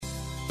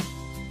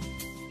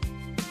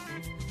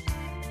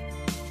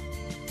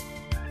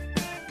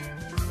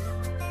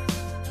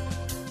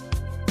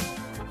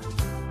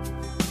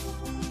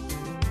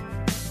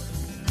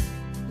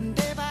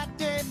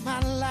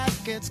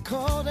gets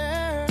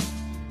colder.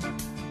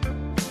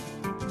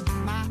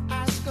 My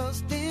eyes go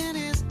thin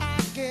as I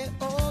get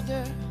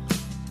older.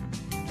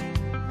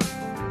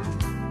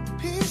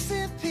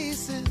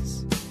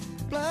 Pieces,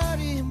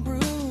 bloody and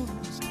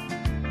bruised.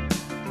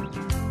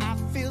 I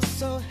feel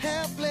so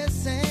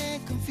helpless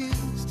and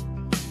confused.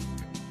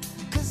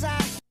 'Cause I'm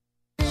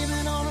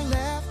screaming on the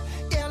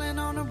left, yelling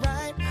on the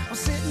right. I'm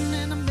sitting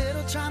in the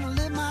middle trying to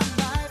live my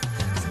life.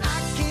 'Cause I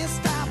can't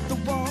stop the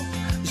war,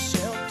 the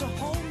shelter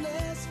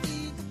homeless,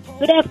 feed the poor.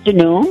 Good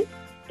afternoon.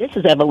 This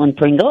is Evelyn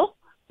Pringle.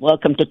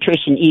 Welcome to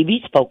Trish and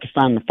Evie's Focus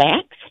on the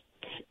Facts.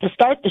 To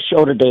start the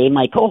show today,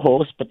 my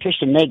co-host,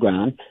 Patricia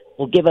Negron,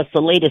 will give us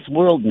the latest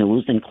world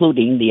news,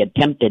 including the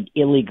attempted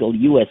illegal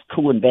U.S.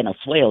 coup in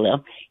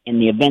Venezuela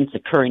and the events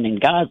occurring in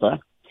Gaza.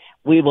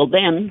 We will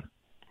then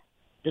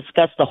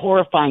discuss the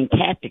horrifying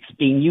tactics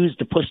being used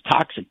to push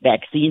toxic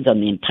vaccines on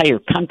the entire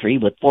country,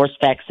 with forced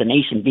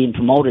vaccination being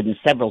promoted in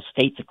several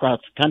states across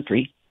the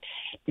country.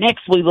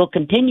 Next, we will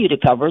continue to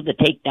cover the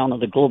takedown of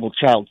the global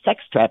child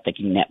sex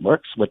trafficking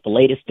networks, with the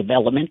latest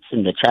developments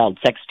in the child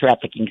sex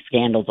trafficking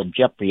scandals of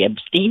Jeffrey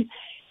Epstein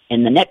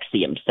and the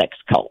NXIVM sex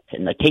cult,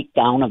 and the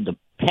takedown of the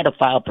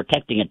pedophile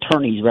protecting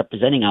attorneys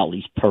representing all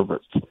these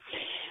perverts.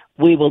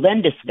 We will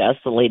then discuss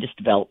the latest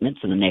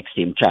developments in the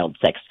NXIVM child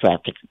sex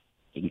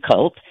trafficking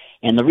cult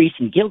and the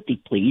recent guilty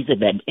pleas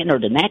that have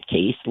entered in that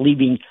case,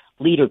 leaving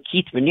leader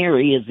Keith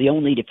Raniere as the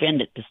only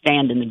defendant to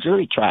stand in the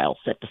jury trial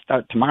set to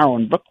start tomorrow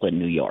in Brooklyn,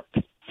 New York.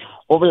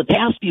 Over the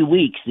past few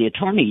weeks, the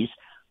attorneys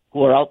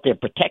who are out there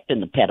protecting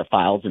the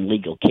pedophiles in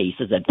legal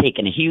cases have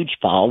taken a huge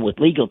fall, with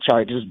legal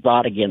charges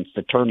brought against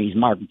attorneys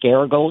Mark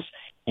Garagos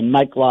and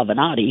Mike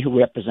Lavinati, who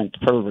represent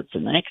the perverts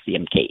in the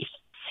NXIVM case.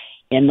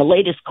 In the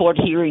latest court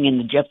hearing in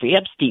the Jeffrey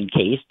Epstein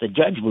case, the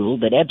judge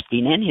ruled that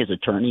Epstein and his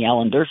attorney,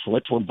 Alan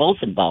Dershowitz, were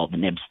both involved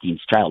in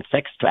Epstein's child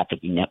sex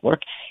trafficking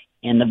network,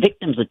 and the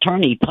victim's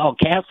attorney, Paul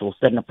Castle,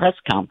 said in a press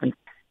conference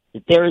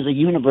that there is a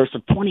universe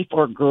of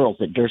 24 girls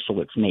that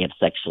Dershowitz may have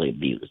sexually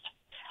abused.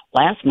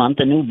 Last month,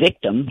 a new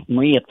victim,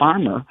 Maria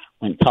Farmer,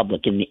 went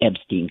public in the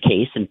Epstein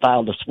case and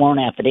filed a sworn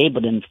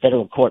affidavit in the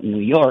federal court in New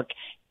York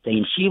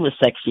saying she was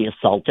sexually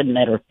assaulted and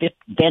that her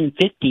then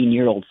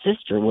 15-year-old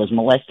sister was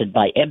molested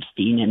by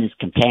Epstein and his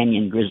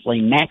companion,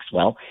 Ghislaine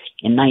Maxwell,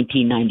 in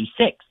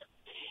 1996.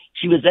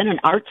 She was then an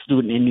art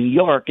student in New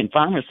York, and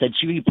Farmer said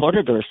she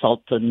reported her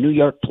assault to the New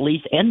York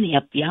police and the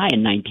FBI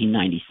in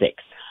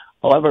 1996.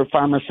 However,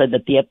 Farmer said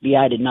that the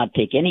FBI did not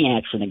take any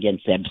action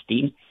against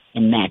Epstein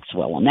and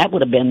Maxwell, and that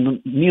would have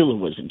been Mueller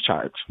was in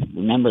charge.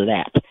 Remember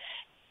that.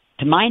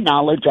 To my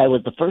knowledge, I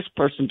was the first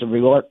person to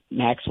report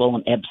Maxwell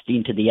and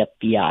Epstein to the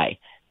FBI,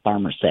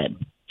 Farmer said.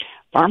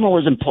 Farmer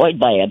was employed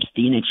by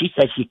Epstein, and she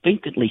said she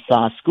frequently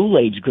saw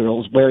school-age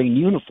girls wearing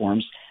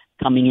uniforms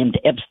coming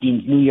into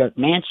Epstein's New York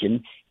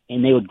mansion,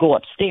 and they would go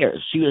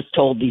upstairs. She was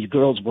told these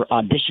girls were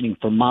auditioning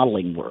for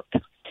modeling work.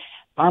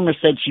 Farmer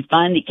said she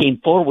finally came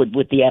forward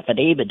with the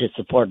affidavit to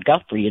support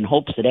Guthrie in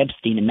hopes that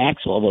Epstein and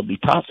Maxwell will be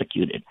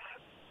prosecuted.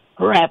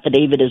 Her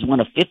affidavit is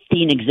one of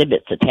 15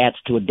 exhibits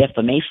attached to a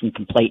defamation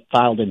complaint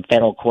filed in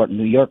federal court in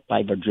New York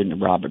by Virginia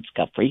Roberts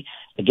Guthrie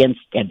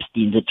against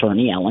Epstein's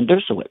attorney, Alan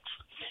Dershowitz.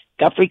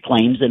 Guthrie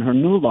claims in her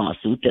new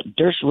lawsuit that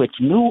Dershowitz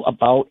knew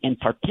about and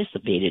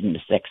participated in the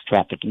sex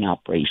trafficking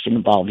operation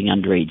involving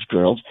underage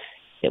girls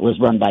that was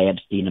run by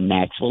Epstein and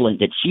Maxwell, and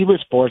that she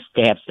was forced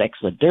to have sex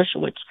with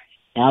Dershowitz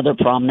and other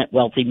prominent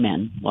wealthy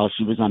men while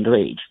she was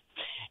underage.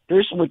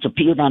 Dershowitz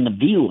appeared on The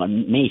View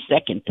on May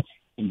 2nd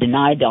and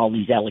denied all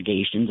these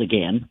allegations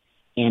again,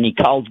 and he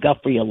called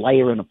Guthrie a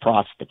liar and a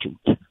prostitute.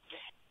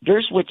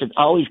 Dershowitz has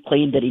always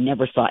claimed that he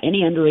never saw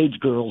any underage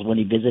girls when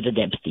he visited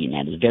Epstein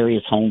at his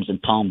various homes in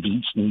Palm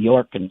Beach, New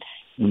York, and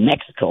New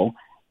Mexico,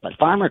 but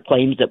Farmer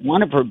claims that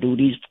one of her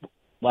duties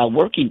while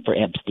working for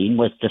Epstein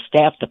was to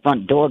staff the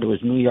front door to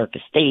his New York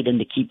estate and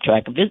to keep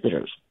track of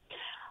visitors.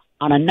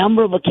 On a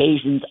number of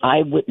occasions,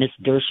 I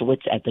witnessed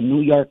Dershowitz at the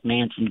New York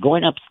mansion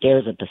going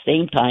upstairs at the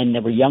same time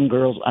there were young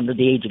girls under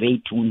the age of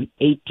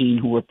 18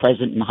 who were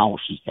present in the house,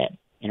 she said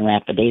in her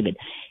affidavit,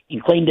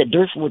 and claimed that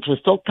Dershowitz was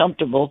so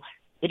comfortable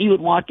that he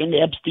would walk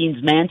into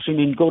Epstein's mansion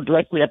and go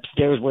directly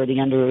upstairs where the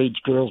underage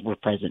girls were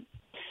present.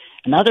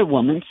 Another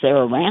woman,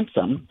 Sarah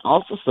Ransom,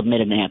 also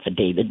submitted an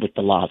affidavit with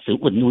the lawsuit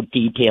with new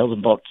details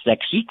about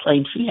sex she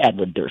claimed she had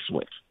with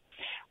Dershowitz.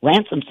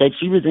 Ransom said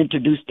she was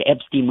introduced to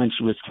Epstein when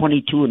she was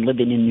 22 and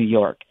living in New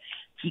York.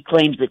 She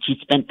claims that she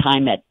spent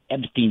time at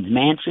Epstein's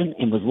mansion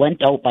and was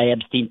lent out by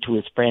Epstein to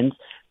his friends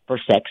for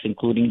sex,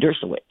 including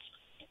Dershowitz.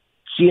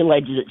 She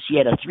alleges that she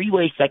had a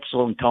three-way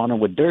sexual encounter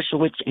with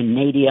Dershowitz and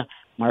Nadia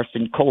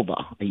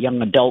Marcinkova, a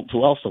young adult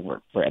who also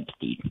worked for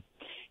Epstein.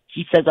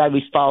 She says, I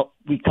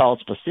recall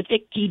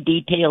specific key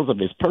details of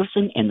his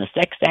person and the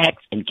sex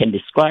acts and can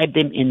describe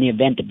them in the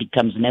event it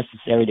becomes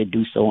necessary to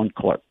do so in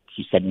court,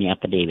 she said in the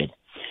affidavit.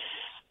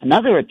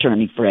 Another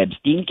attorney for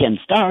Epstein, Ken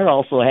Starr,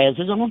 also has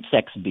his own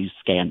sex abuse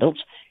scandals.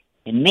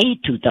 In May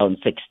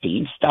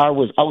 2016, Starr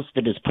was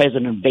ousted as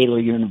president of Baylor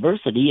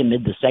University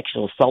amid the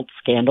sexual assault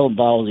scandal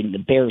involving the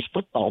Bears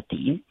football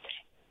team.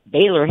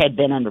 Baylor had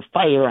been under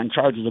fire on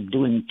charges of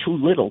doing too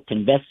little to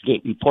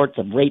investigate reports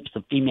of rapes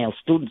of female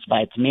students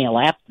by its male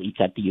athletes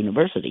at the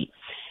university.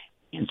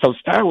 And so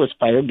Starr was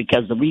fired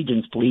because the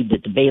Regents believed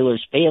that the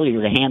Baylor's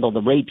failure to handle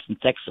the rapes and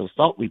sexual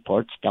assault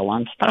reports fell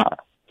on Starr.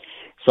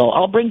 So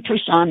I'll bring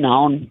Trish on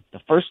now and the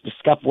first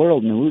discuss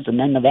world news, and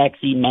then the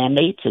vaccine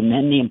mandates, and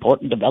then the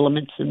important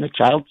developments in the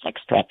child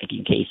sex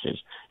trafficking cases.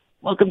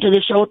 Welcome to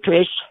the show,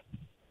 Trish.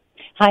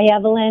 Hi,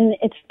 Evelyn.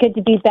 It's good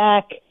to be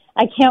back.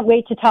 I can't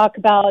wait to talk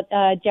about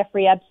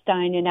Jeffrey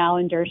Epstein and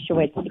Alan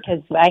Dershowitz,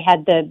 because I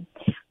had the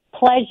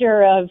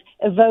pleasure of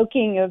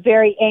evoking a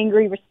very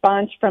angry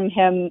response from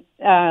him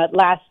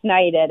last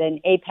night at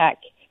an AIPAC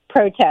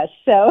protest.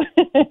 So,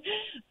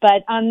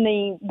 but on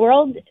the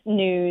world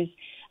news,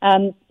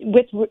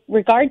 with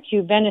regard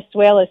to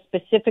Venezuela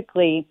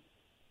specifically,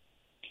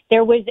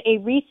 there was a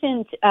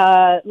recent,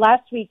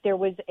 last week there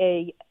was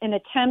an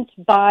attempt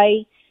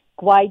by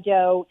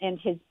Guaido and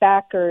his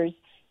backers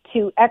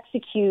to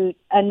execute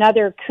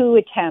another coup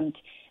attempt,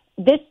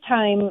 this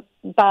time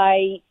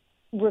by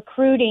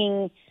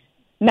recruiting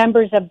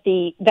members of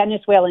the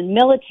Venezuelan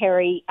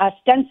military,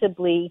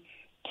 ostensibly,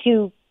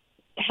 to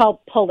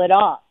help pull it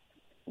off.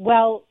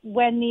 Well,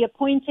 when the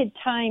appointed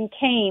time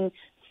came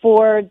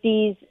for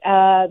these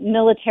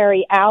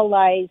military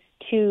allies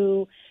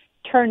to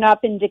turn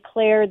up and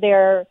declare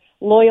their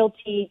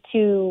loyalty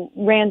to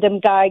random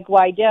guy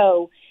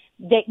Guaido,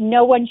 that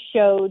no one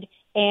showed,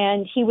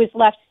 and he was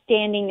left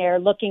standing there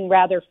looking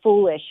rather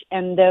foolish.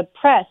 And the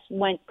press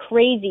went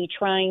crazy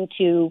trying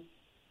to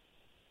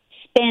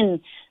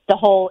spin the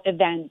whole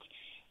event.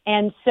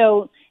 And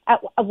so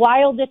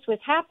while this was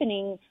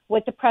happening,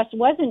 what the press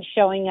wasn't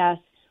showing us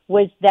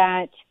was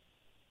that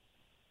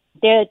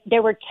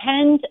there were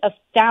tens of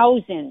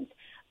thousands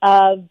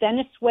of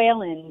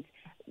Venezuelans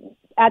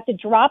at the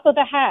drop of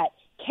a hat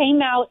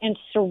came out and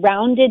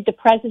surrounded the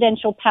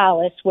presidential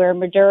palace where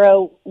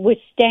Maduro was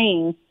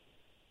staying,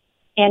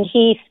 and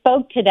he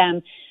spoke to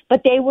them,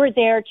 but they were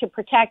there to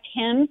protect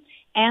him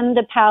and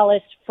the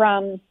palace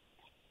from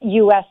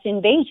U.S.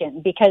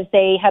 invasion, because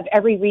they have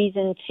every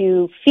reason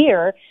to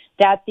fear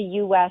that the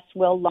U.S.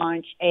 will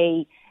launch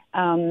a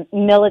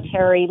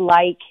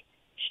military-like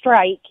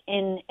strike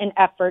in an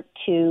effort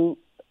to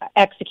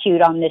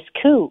execute on this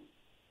coup.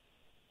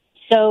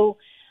 So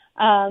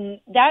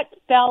that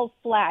fell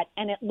flat,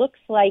 and it looks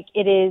like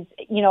it is,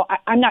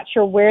 I'm not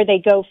sure where they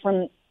go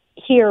from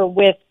here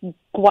with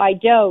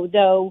Guaido,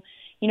 though,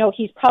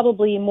 he's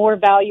probably more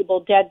valuable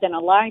dead than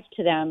alive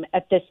to them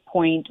at this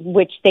point,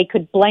 which they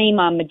could blame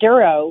on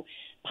Maduro,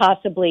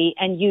 possibly,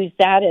 and use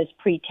that as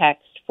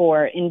pretext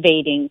for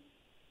invading.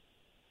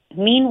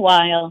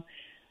 Meanwhile,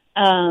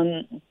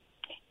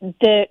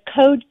 the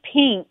Code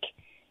Pink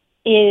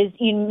is,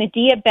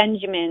 Medea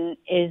Benjamin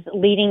is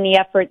leading the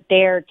effort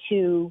there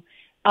to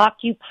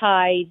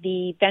occupy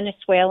the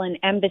Venezuelan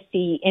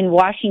embassy in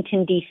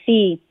Washington,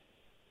 D.C.,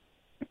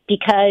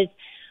 because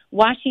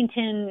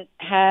Washington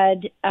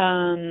had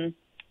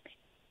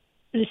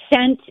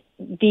sent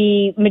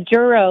the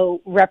Maduro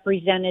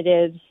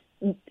representatives,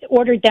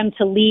 ordered them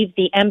to leave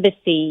the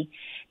embassy,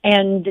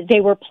 and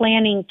they were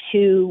planning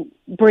to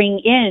bring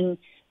in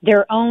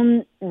their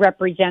own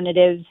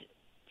representatives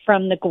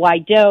from the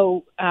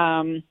Guaido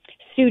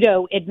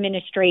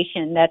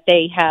pseudo-administration that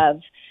they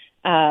have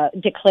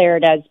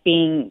declared as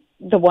being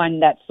the one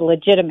that's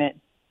legitimate.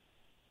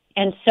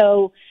 And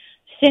so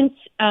since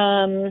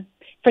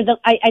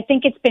I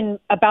think it's been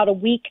about a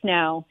week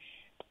now,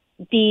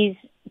 these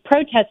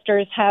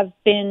protesters have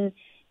been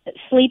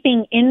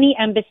sleeping in the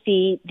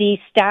embassy. The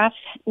staff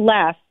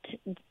left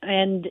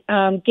and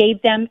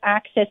gave them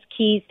access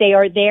keys. They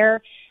are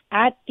there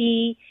at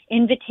the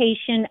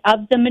invitation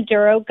of the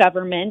Maduro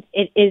government.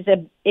 It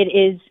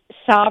is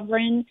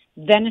sovereign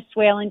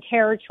Venezuelan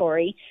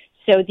territory,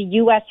 so the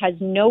U.S. has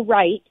no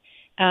right,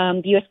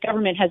 the U.S.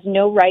 government has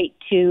no right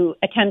to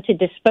attempt to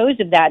dispose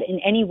of that in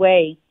any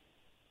way.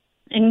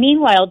 And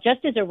meanwhile,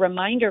 just as a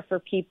reminder for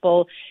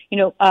people,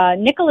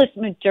 Nicolas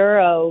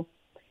Maduro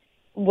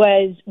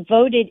was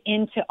voted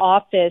into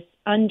office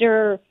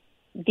under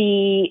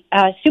the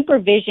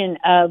supervision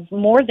of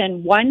more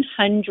than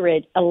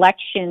 100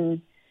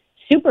 election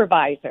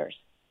supervisors.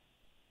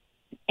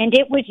 And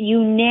it was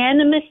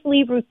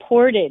unanimously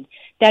reported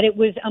that it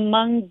was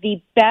among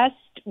the best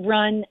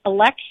run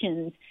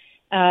elections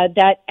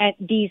that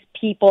these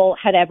people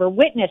had ever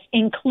witnessed,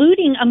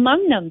 including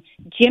among them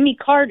Jimmy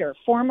Carter,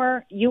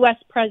 former U.S.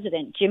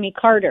 President Jimmy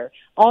Carter,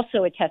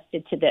 also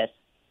attested to this.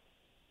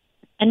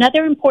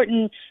 Another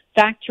important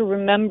fact to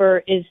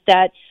remember is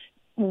that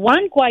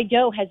Juan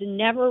Guaido has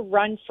never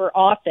run for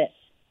office.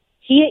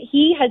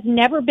 He has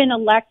never been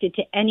elected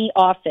to any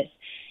office.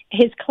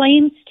 His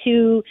claims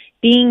to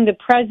being the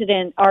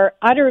president are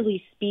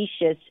utterly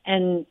specious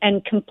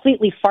and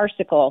completely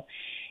farcical.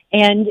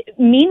 And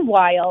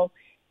meanwhile,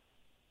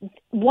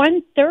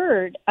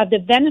 1/3 of the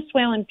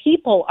Venezuelan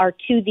people are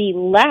to the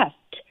left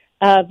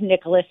of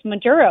Nicolas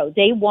Maduro.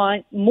 They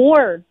want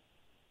more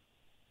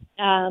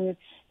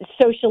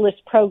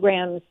socialist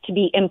programs to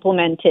be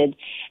implemented.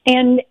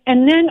 And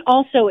then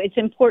also it's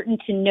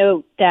important to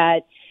note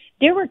that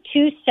there were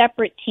two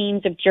separate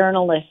teams of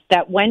journalists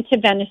that went to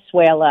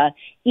Venezuela,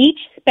 each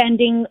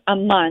spending a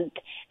month,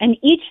 and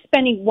each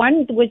spending,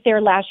 one was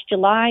there last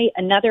July,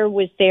 another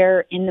was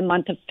there in the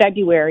month of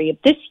February of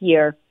this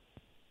year,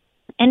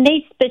 and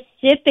they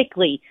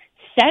specifically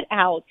set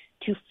out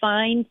to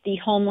find the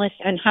homeless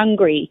and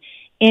hungry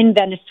in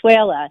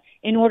Venezuela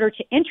in order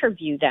to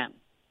interview them.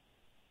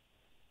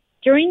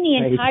 During the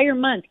entire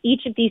month,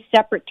 each of these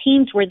separate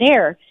teams were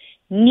there.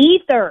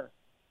 Neither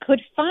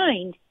could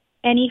find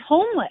any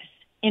homeless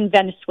in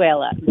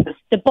Venezuela.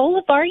 The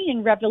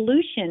Bolivarian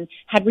Revolution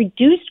had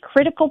reduced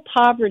critical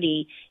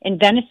poverty in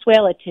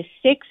Venezuela to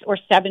 6 or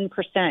 7%.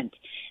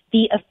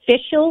 The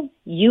official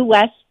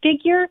U.S.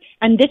 figure,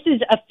 and this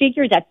is a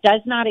figure that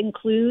does not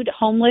include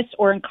homeless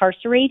or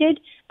incarcerated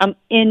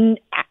in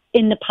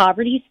the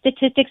poverty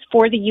statistics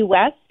for the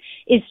U.S.,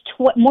 is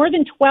more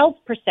than 12%.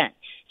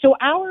 So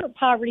our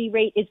poverty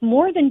rate is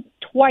more than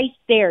twice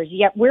theirs,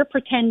 yet we're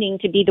pretending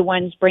to be the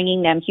ones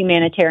bringing them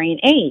humanitarian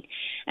aid.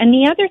 And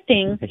the other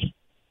thing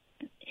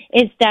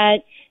is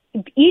that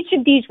each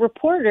of these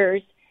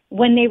reporters,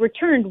 when they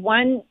returned,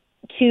 one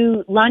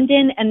to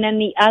London and then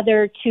the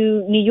other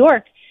to New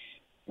York,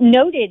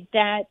 noted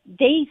that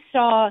they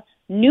saw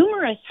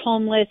numerous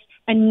homeless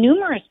and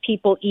numerous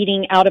people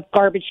eating out of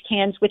garbage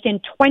cans within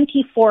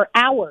 24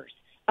 hours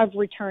of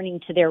returning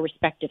to their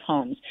respective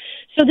homes.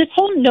 So this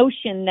whole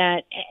notion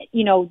that,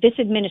 this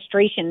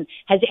administration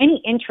has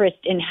any interest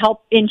in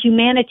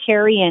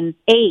humanitarian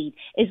aid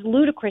is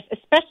ludicrous,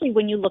 especially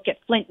when you look at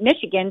Flint,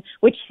 Michigan,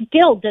 which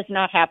still does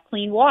not have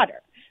clean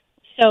water.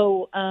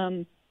 So,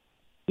 and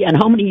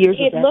how many years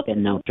has that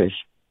been now, Trish?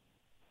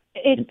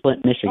 In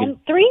Flint, Michigan?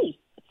 3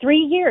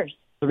 years.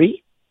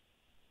 3?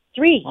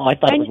 3. Oh, I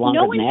thought it was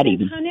longer than that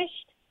even.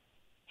 Punished.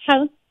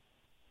 How?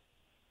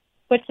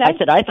 What's that? I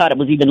said I thought it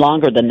was even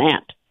longer than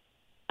that.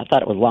 I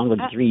thought it was longer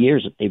than 3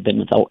 years that they've been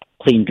without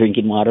clean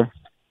drinking water.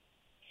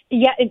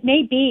 Yeah, it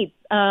may be,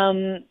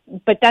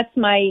 but that's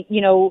my,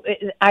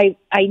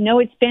 I know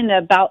it's been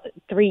about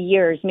 3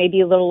 years,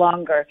 maybe a little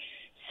longer.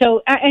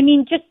 So, I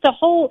mean, just the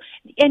whole,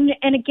 and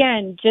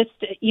again, just,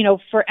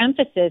 for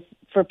emphasis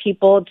for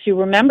people to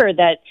remember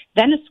that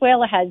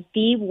Venezuela has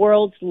the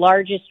world's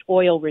largest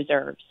oil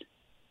reserves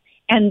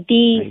and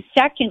the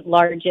second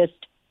largest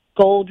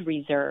gold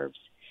reserves.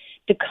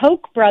 The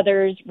Koch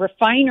brothers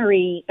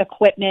refinery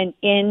equipment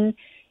in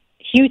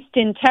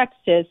Houston,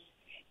 Texas,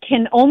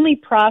 can only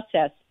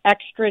process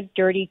extra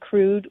dirty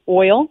crude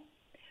oil,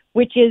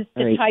 which is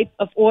the type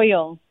of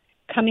oil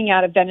coming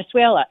out of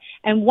Venezuela.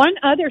 And one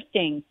other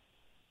thing,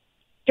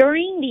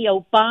 during the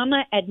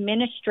Obama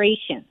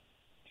administration,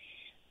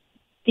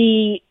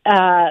 the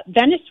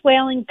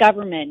Venezuelan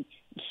government,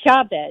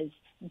 Chavez,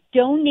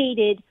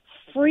 donated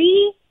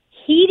free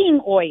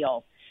heating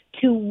oil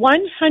to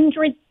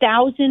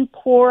 100,000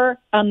 poor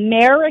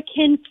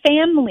American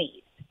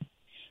families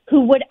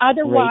who would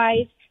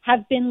otherwise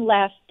have been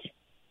left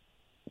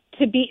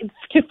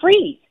to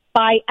freeze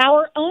by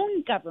our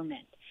own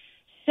government.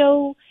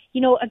 So,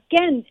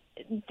 again,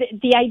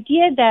 the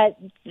idea that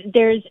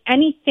there's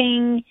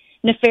anything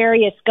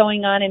nefarious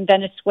going on in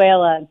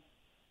Venezuela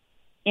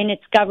in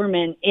its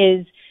government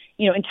is,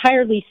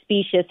 entirely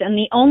specious. And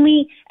the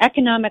only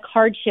economic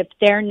hardship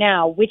there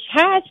now, which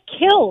has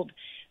killed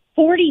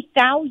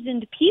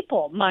 40,000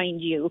 people,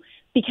 mind you,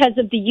 because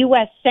of the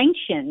U.S.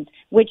 sanctions,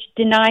 which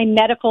deny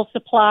medical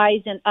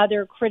supplies and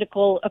other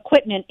critical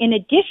equipment, in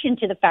addition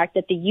to the fact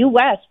that the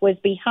U.S. was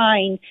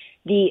behind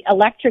the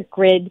electric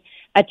grid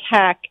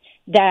attack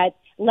that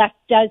left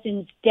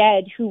dozens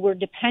dead who were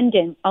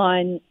dependent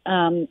on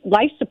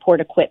life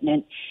support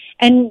equipment.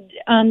 And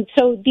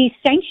so these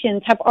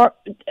sanctions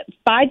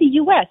by the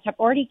U.S. have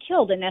already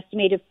killed an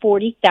estimated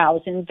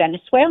 40,000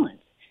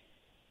 Venezuelans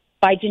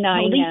by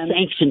denying them.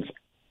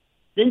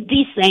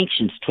 These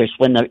sanctions, Trish,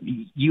 when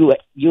the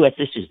U.S.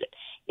 issues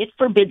it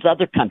forbids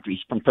other countries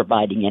from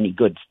providing any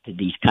goods to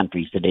these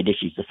countries that it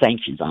issues the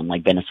sanctions on,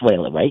 like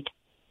Venezuela, right?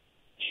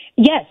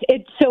 Yes,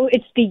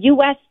 it's the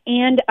U.S.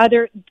 and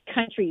other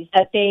countries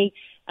that they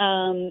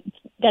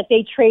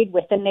trade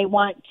with, and they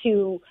want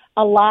to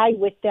ally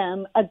with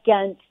them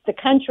against the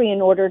country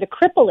in order to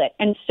cripple it.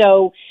 And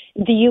so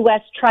the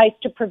U.S. tries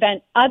to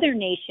prevent other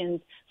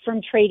nations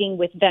from trading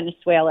with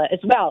Venezuela as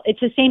well. It's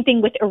the same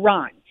thing with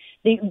Iran.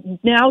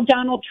 Now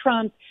Donald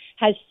Trump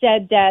has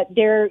said that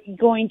they're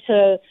going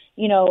to,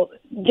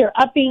 they're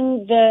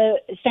upping the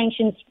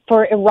sanctions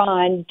for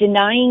Iran,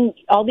 denying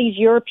all these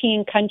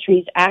European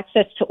countries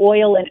access to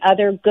oil and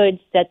other goods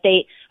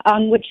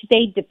on which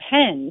they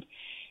depend.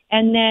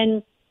 And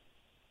then,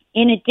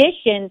 in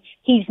addition,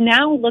 he's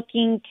now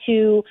looking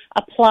to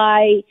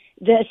apply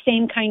the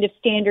same kind of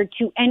standard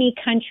to any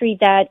country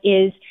that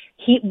is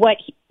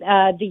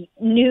the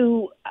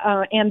new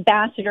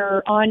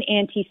ambassador on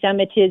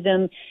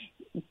anti-Semitism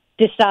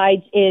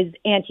decides is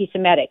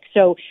anti-Semitic.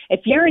 So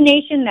if you're a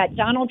nation that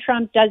Donald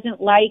Trump doesn't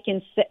like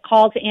and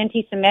calls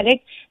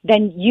anti-Semitic,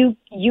 then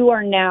you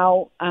are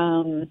now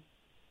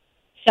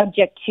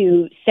subject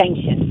to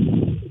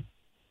sanctions.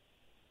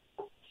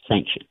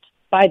 Sanctions.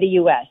 By the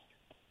U.S.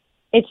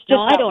 It's just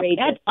no,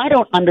 outrageous. I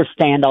don't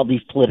understand all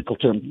these political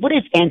terms. What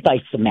is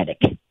anti-Semitic?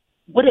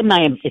 What am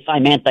I if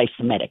I'm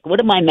anti-Semitic? What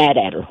am I mad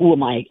at, or who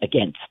am I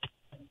against?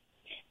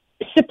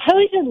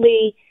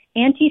 Supposedly,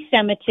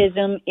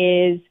 anti-Semitism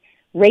is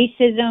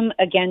racism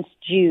against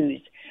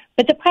Jews.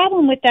 But the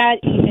problem with that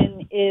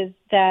even is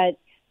that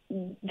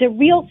the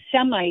real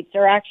Semites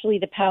are actually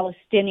the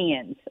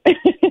Palestinians.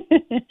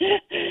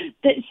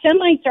 The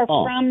Semites are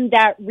from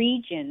that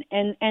region,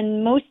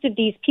 and most of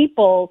these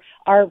people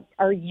are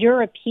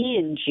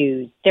European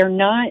Jews.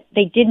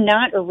 They did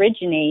not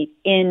originate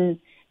in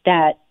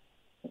that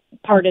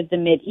part of the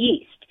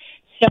Mideast.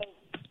 So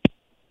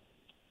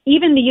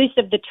even the use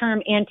of the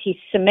term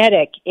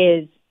anti-Semitic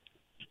is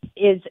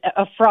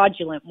a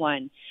fraudulent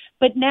one.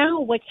 But now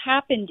what's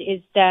happened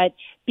is that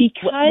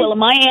because... Well,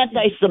 am I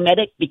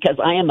anti-Semitic because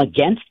I am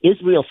against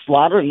Israel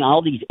slaughtering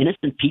all these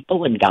innocent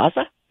people in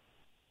Gaza?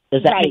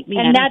 Does that make me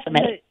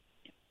anti-Semitic?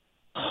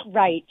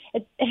 Right.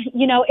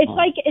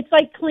 It's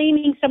like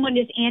claiming someone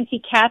is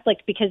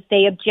anti-Catholic because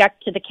they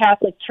object to the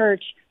Catholic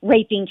Church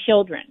raping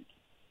children.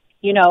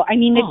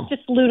 It's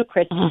just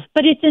ludicrous.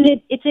 But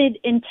it's an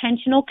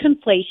intentional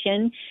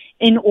conflation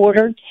in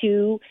order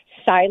to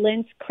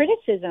silence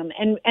criticism.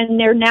 And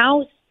they're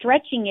now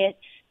stretching it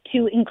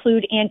to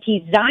include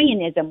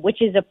anti-Zionism,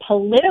 which is a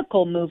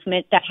political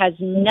movement that has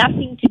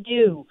nothing to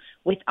do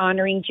with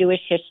honoring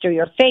Jewish history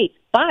or faith.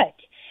 But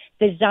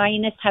the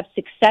Zionists have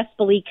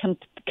successfully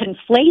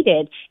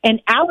conflated,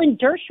 and Alan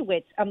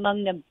Dershowitz,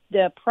 among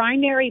the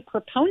primary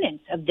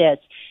proponents of this,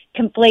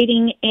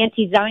 conflating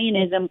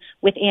anti-Zionism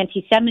with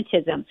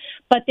anti-Semitism.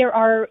 But there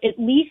are at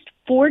least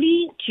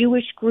 40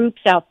 Jewish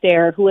groups out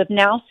there who have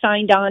now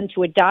signed on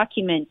to a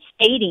document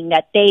stating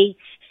that they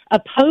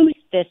oppose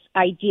this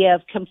idea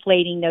of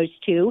conflating those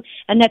two,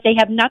 and that they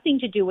have nothing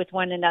to do with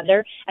one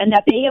another, and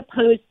that they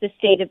oppose the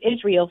state of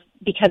Israel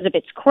because of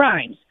its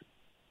crimes.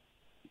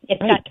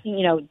 It's not,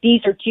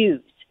 these are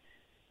Jews.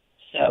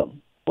 So.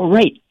 Well,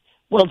 right.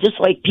 Well, just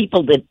like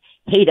people that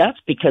hate us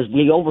because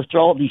we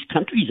overthrow all these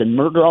countries and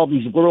murder all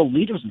these world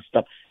leaders and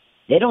stuff,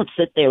 they don't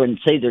sit there and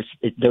say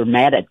they're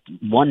mad at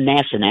one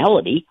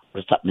nationality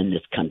or something in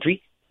this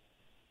country.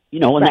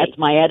 And right. That's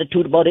my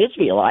attitude about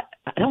Israel. I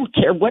don't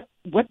care what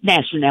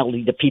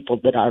nationality the people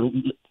that are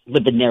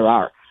living there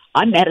are.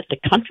 I'm mad at the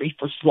country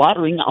for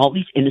slaughtering all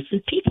these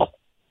innocent people.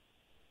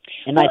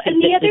 And I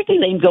think the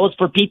same goes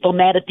for people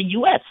mad at the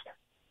U.S.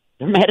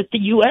 They're mad at the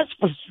U.S.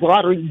 for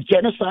slaughtering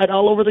genocide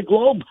all over the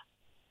globe.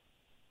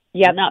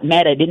 Yeah, they're not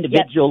mad at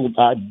individual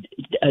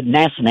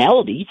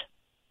nationalities.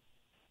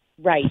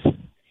 Right.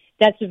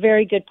 That's a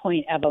very good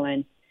point,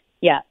 Evelyn.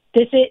 Yeah.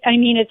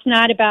 It's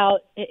not about,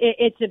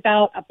 it's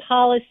about a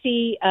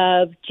policy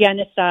of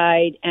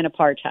genocide and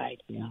apartheid.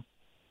 Yeah.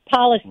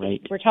 Policy.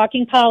 Right. We're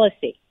talking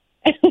policy.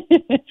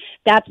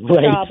 That's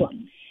the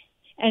problem.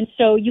 And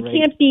so you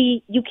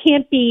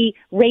can't be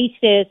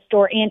racist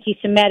or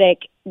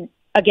anti-Semitic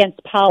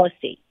against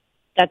policy.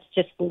 That's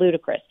just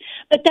ludicrous.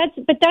 But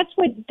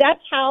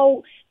that's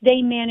how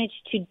they manage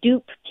to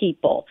dupe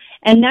people.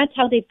 And that's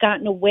how they've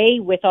gotten away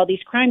with all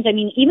these crimes. I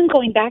mean, even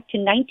going back to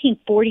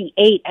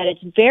 1948, at its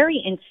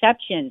very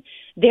inception,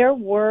 there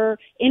were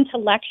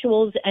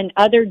intellectuals and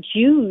other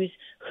Jews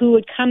who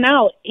would come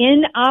out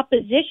in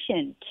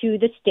opposition to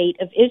the state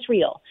of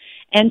Israel.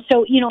 And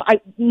so,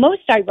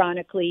 most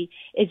ironically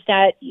is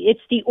that it's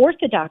the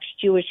Orthodox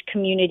Jewish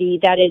community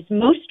that is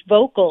most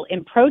vocal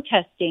in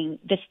protesting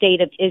the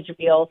state of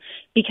Israel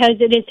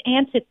because it is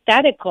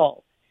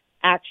antithetical,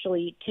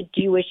 actually, to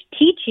Jewish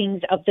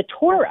teachings of the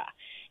Torah.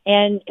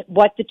 And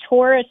what the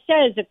Torah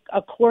says,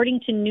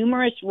 according to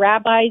numerous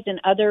rabbis and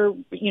other,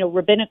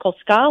 rabbinical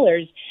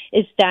scholars,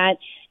 is that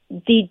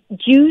the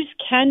Jews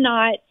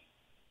cannot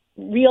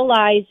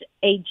realize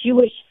a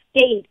Jewish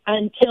state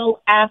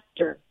until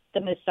after the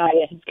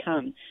Messiah has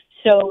come.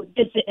 So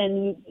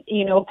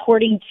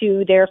according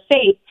to their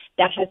faith,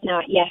 that has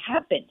not yet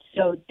happened.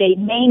 So they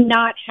may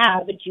not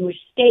have a Jewish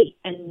state.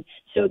 And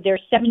so they're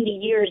 70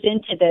 years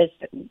into this,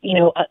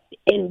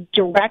 in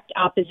direct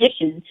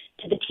opposition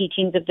to the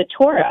teachings of the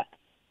Torah.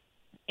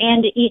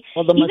 And the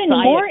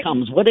Messiah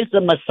comes. What is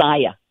the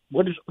Messiah?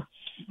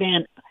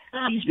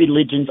 These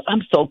religions,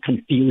 I'm so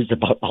confused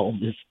about all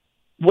this.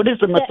 What is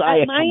the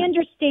Messiah? My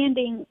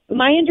understanding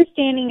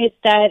is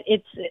that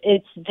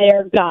it's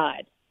their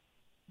God.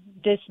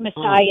 This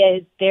Messiah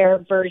is their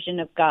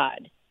version of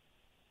God.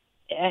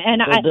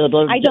 And I don't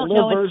know.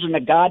 The version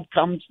of God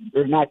comes,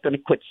 they're not going to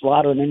quit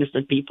slaughtering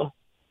innocent people.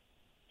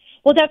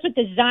 Well, that's what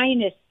the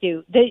Zionists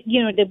do.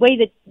 The way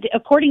that,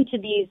 according to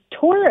these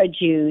Torah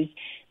Jews,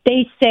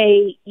 they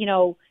say,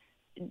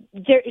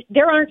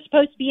 there aren't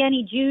supposed to be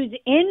any Jews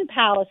in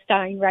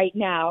Palestine right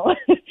now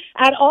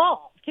at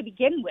all to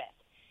begin with.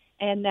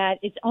 And that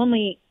it's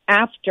only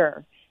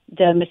after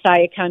the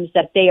Messiah comes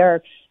that they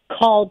are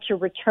called to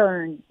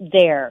return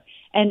there.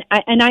 And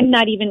I'm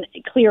not even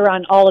clear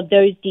on all of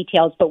those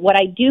details, but what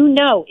I do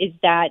know is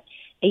that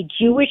a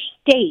Jewish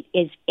state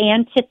is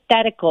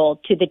antithetical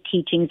to the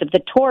teachings of the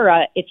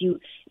Torah if you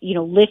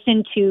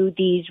listen to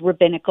these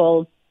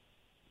rabbinical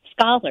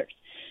scholars.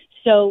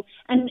 So,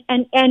 and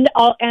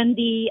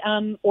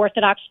the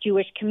Orthodox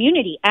Jewish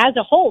community as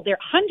a whole, there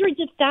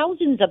hundreds of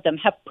thousands of them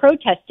have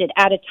protested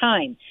at a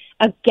time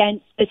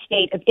against the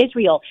state of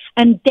Israel,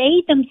 and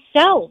they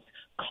themselves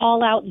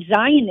call out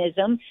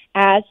Zionism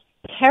as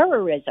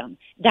terrorism.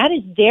 That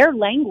is their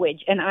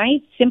language, and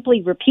I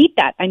simply repeat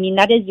that. I mean,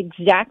 that is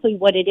exactly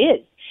what it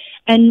is.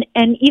 And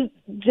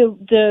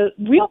the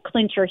real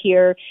clincher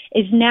here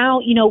is now,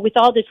 with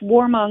all this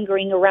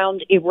warmongering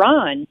around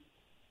Iran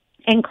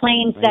and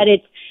claims that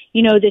it's,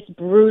 this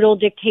brutal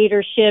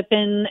dictatorship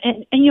and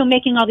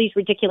making all these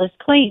ridiculous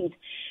claims.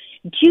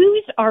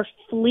 Jews are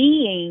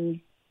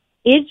fleeing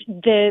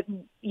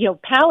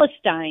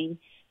Palestine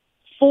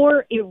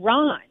for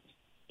Iran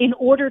in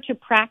order to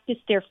practice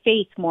their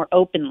faith more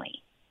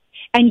openly.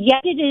 And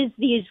yet it is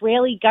the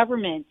Israeli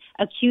government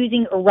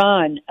accusing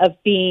Iran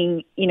of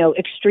being,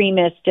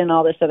 extremist and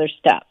all this other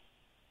stuff.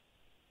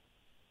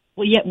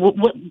 Well, yeah.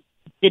 What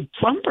did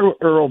Trump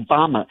or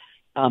Obama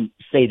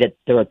say that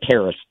they're a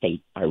terrorist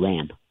state,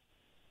 Iran?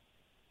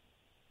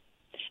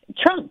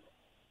 Trump.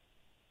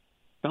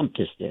 Trump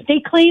just did.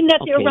 They claim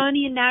that the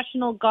Iranian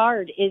National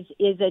Guard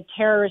is a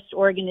terrorist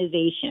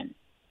organization.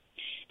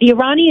 The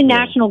Iranian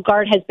National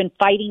Guard has been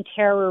fighting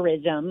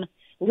terrorism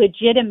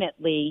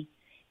legitimately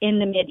in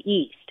the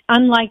Mideast,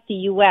 unlike the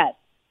U.S.,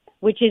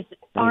 which is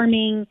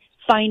arming,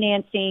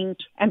 financing,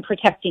 and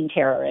protecting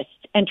terrorists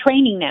and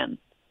training them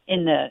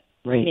in the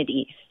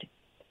Mideast.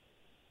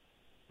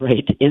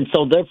 Right. And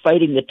so they're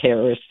fighting the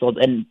terrorists, so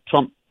then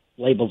Trump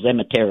labels them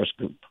a terrorist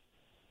group.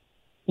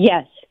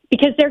 Yes,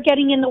 because they're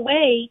getting in the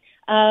way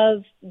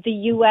of the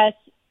U.S.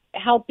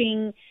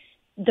 helping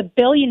the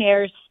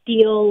billionaires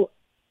steal,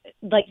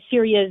 like,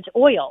 Syria's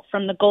oil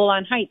from the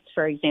Golan Heights,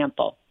 for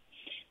example.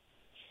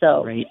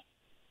 So, right.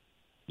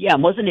 Yeah,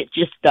 wasn't it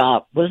just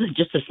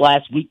this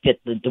last week that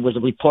there was a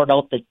report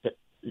out that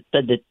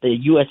said that the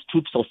U.S.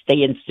 troops will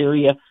stay in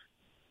Syria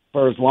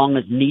for as long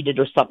as needed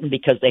or something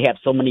because they have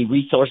so many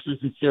resources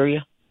in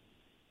Syria?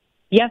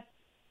 Yep.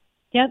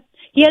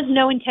 He has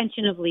no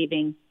intention of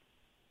leaving.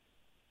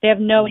 They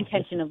have no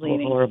intention of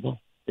leaving. Horrible.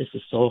 This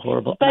is so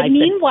horrible. But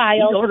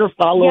meanwhile, these order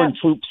following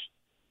troops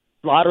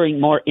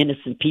slaughtering more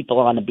innocent people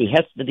on the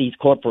behest of these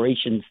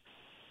corporations,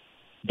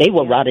 they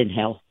will rot in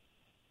hell.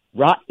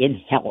 Rot in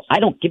hell. I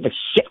don't give a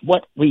shit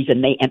what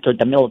reason they entered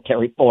the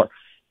military for.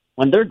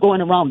 When they're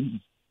going around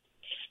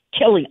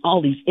killing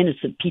all these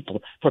innocent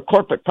people for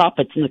corporate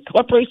profits, and the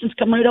corporations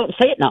come right out and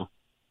say it now.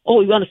 Oh,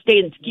 we want to stay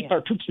and keep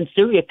our troops in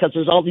Syria because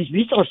there's all these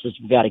resources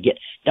we got to get.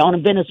 Down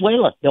in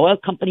Venezuela, the oil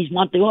companies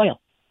want the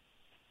oil.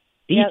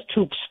 These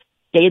troops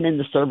staying in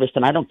the service,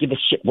 and I don't give a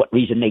shit what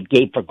reason they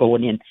gave for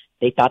going in.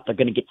 They thought they're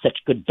going to get such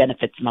good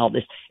benefits and all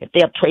this. If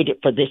they'll trade it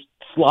for this,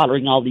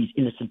 slaughtering all these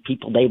innocent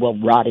people, they will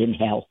rot in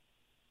hell.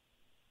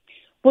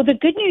 Well, the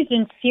good news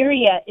in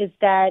Syria is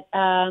that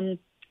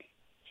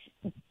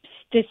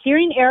the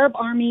Syrian Arab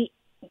Army,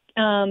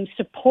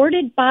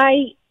 supported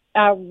by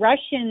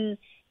Russian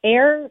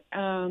air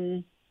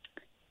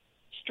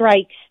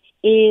strikes,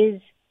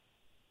 is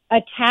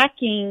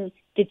attacking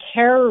the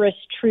terrorist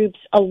troops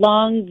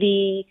along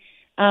the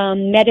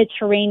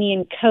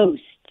Mediterranean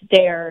coast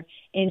there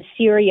in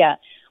Syria.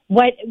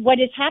 What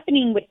is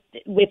happening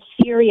with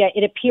Syria,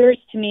 it appears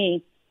to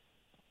me,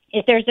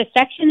 if there's a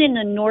section in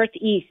the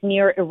northeast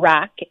near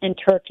Iraq and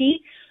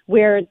Turkey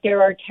where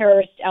there are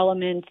terrorist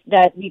elements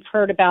that we've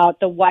heard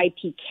about, the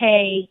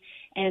YPK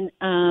and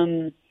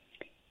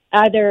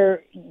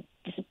other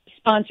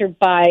sponsored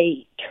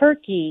by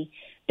Turkey,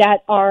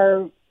 that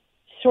are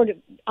sort of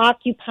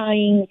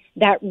occupying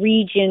that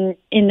region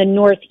in the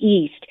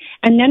northeast.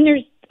 And then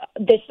there's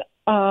this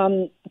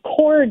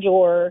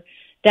corridor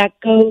that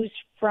goes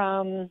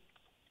from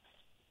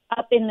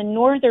up in the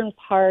northern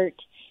part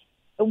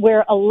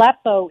where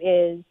Aleppo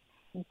is,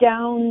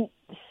 down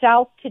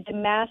south to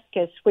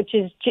Damascus, which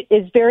is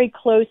very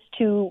close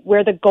to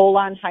where the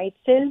Golan Heights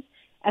is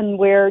and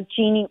where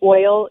Genie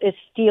Oil is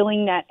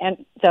stealing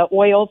the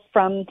oil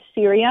from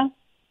Syria.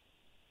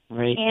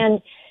 Right.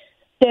 And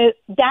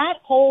that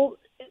whole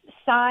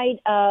side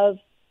of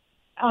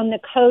along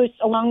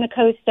the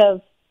coast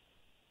of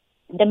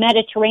the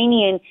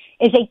Mediterranean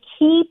is a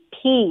key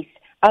piece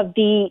of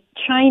the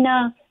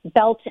China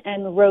Belt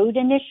and Road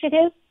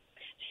Initiative.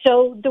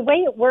 So the way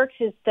it works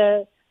is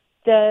the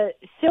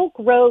Silk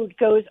Road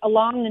goes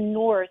along the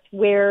north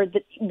where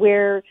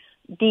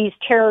these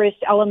terrorist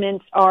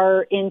elements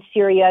are in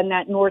Syria, and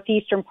that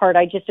northeastern part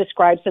I just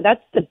described. So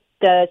that's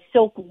the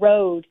Silk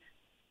Road.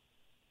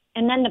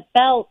 And then the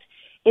belt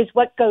is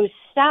what goes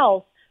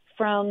south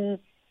from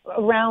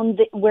around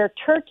where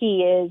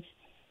Turkey is,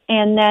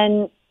 and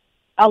then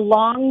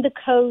along the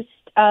coast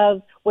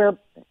of where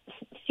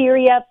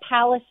Syria,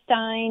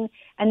 Palestine,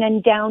 and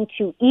then down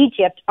to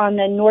Egypt on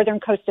the northern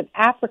coast of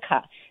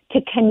Africa to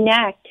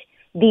connect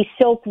the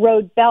Silk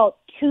Road belt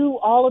to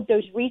all of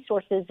those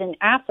resources in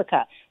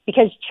Africa,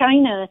 because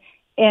China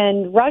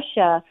and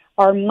Russia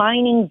are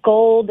mining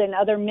gold and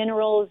other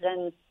minerals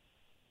and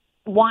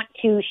want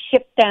to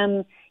ship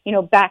them,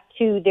 back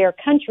to their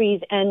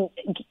countries and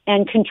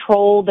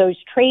control those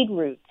trade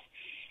routes.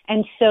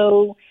 And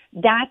so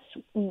That's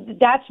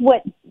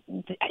what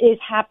is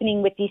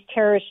happening with these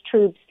terrorist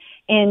troops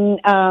in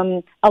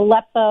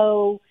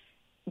Aleppo,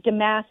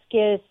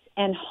 Damascus,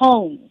 and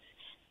Homs.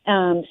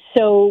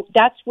 So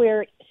that's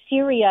where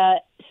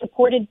Syria,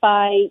 supported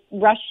by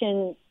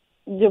the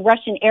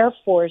Russian Air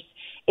Force,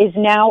 is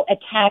now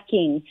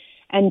attacking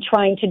and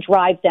trying to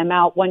drive them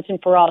out once and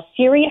for all.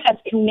 Syria has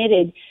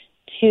committed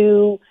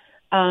to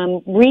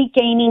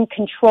regaining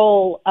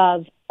control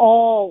of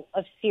all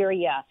of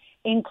Syria,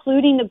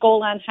 including the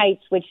Golan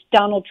Heights, which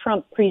Donald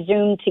Trump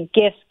presumed to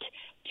gift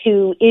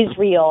to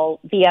Israel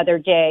the other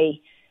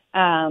day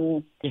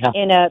in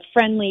a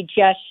friendly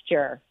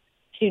gesture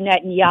to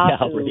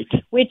Netanyahu.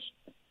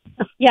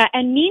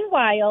 And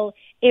meanwhile,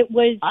 it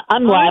was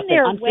I'm laughing.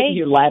 I'm sitting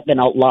here laughing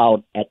out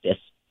loud at this.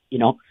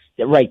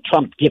 Right,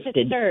 Trump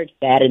gifted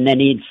that, and then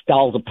he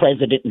installs a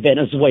president in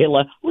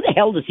Venezuela. Who the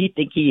hell does he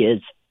think he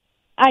is?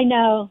 I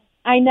know.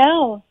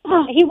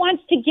 He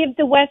wants to give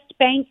the West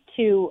Bank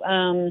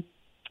to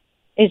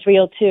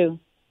Israel, too,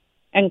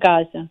 and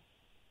Gaza.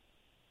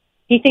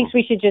 He thinks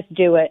we should just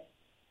do it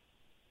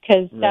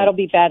because that'll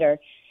be better.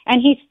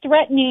 And he's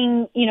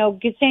threatening,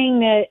 saying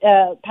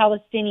that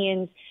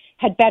Palestinians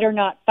had better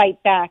not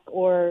fight back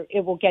or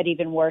it will get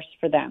even worse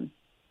for them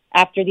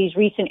after these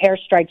recent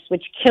airstrikes,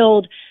 which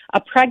killed a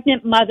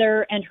pregnant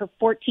mother and her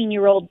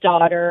 14-year-old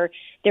daughter.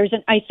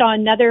 I saw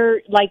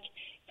another,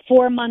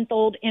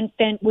 4-month-old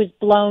infant was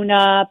blown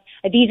up.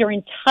 These are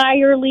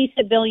entirely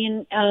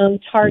civilian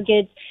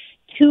targets.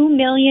 2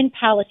 million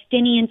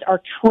Palestinians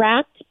are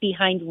trapped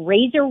behind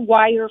razor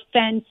wire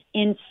fence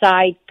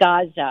inside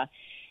Gaza,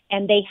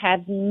 and they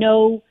have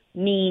no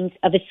means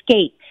of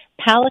escape.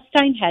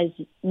 Palestine has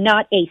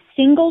not a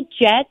single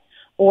jet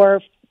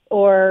or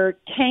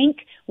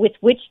tank with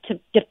which to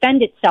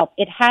defend itself.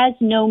 It has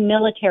no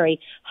military.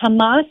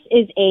 Hamas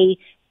is a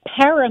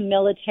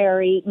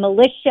paramilitary,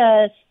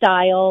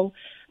 militia-style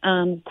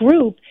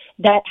group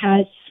that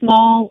has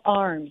small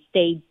arms.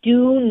 They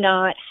do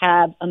not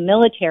have a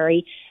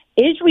military.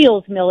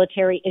 Israel's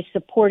military is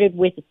supported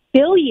with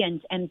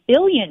billions and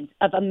billions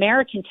of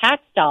American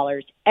tax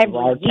dollars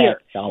every year.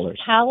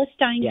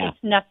 Palestine gets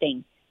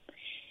nothing.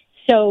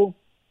 So,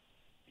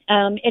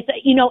 it's,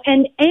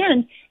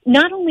 and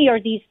not only are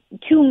these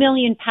 2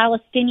 million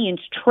Palestinians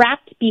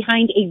trapped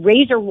behind a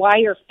razor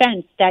wire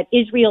fence that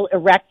Israel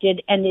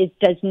erected and it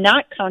does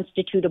not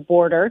constitute a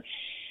border,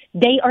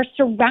 they are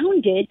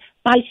surrounded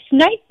by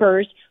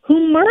snipers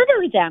who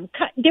murder them.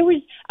 There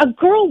was a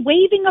girl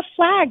waving a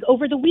flag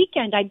over the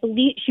weekend. I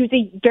believe she was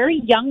a very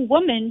young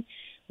woman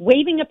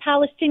waving a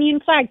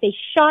Palestinian flag. They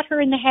shot her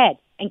in the head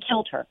and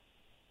killed her.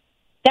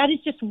 That is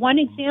just one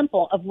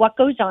example of what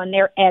goes on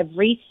there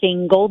every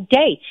single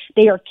day.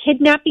 They are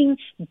kidnapping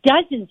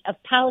dozens of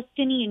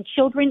Palestinian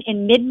children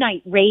in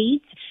midnight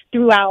raids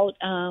throughout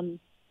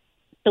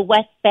the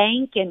West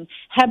Bank and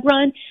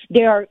Hebron.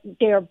 They are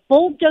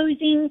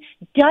bulldozing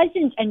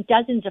dozens and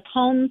dozens of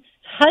homes.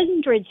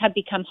 Hundreds have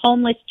become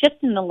homeless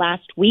just in the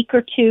last week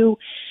or two.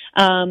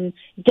 And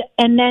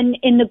then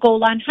in the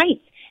Golan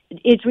Heights,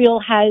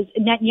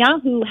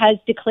 Netanyahu has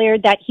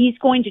declared that he's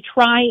going to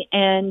try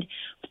and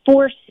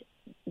force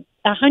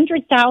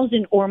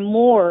 100,000 or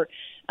more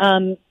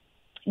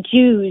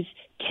Jews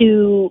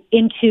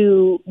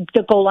into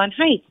the Golan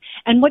Heights.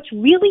 And what's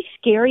really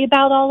scary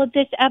about all of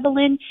this,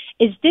 Evelyn,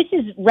 is this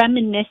is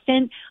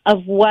reminiscent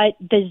of what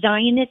the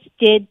Zionists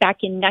did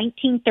back in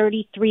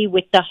 1933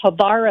 with the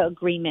Havara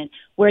Agreement,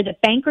 where the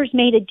bankers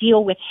made a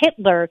deal with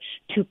Hitler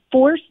to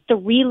force the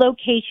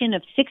relocation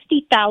of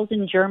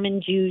 60,000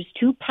 German Jews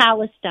to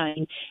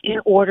Palestine in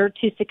order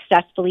to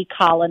successfully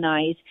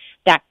colonize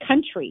that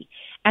country.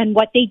 And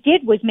what they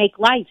did was make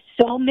life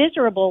so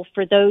miserable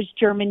for those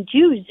German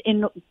Jews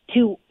in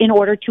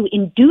order to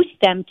induce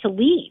them to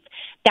leave.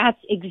 That's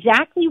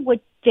exactly what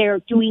they're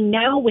doing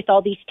now with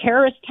all these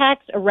terrorist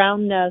attacks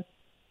around the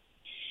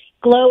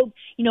globe.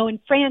 In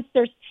France,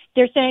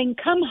 they're saying,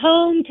 come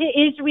home to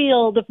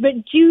Israel. The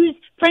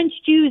French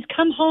Jews,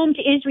 come home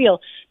to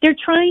Israel. They're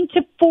trying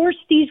to force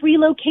these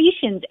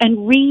relocations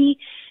and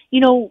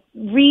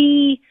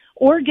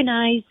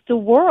reorganize the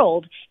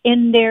world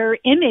in their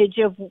image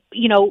of,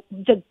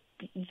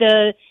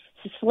 the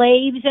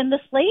slaves and the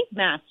slave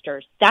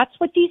masters. That's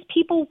what these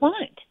people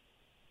want.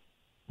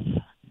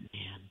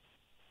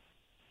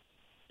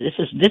 This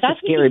is That's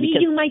scary what the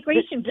because EU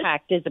Migration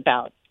Pact is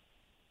about.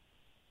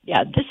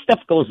 Yeah, this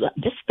stuff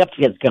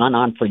has gone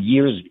on for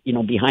years,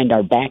 behind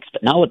our backs.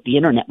 But now with the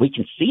internet, we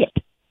can see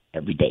it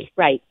every day.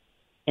 Right.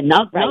 And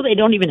now they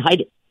don't even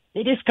hide it.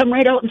 They just come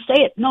right out and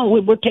say it. No,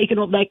 we're taking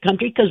over that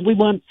country because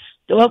the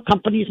oil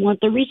companies want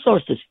their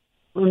resources.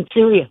 We're in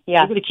Syria.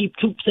 Yeah. We're going to keep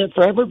troops there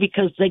forever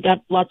because they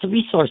got lots of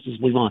resources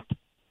we want.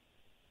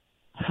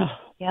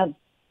 Yeah.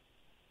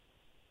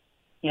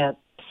 Yeah.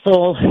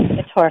 So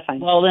it's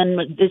horrifying. Well, then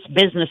this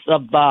business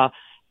of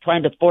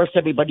trying to force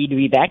everybody to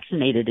be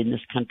vaccinated in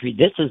this country,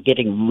 this is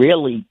getting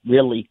really,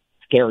 really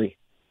scary.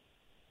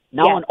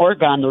 Now in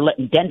Oregon, they're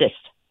letting dentists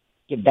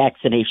give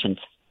vaccinations.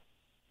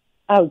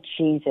 Oh,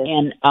 Jesus.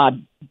 And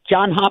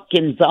John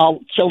Hopkins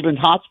Children's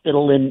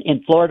Hospital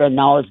in Florida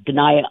now is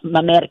denying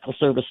a medical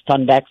service to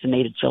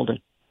unvaccinated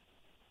children.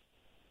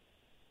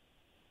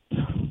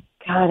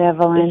 God,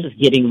 Evelyn. This is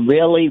getting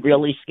really,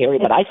 really scary.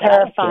 It's but I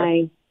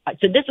terrifying. I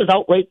said, this is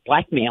outright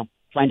blackmail,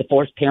 trying to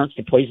force parents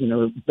to poison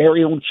their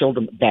very own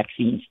children with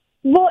vaccines.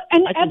 Well,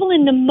 and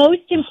Evelyn, the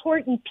most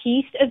important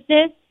piece of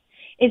this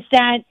is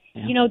that,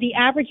 the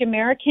average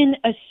American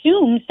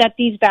assumes that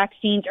these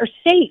vaccines are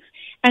safe.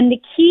 And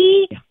the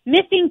key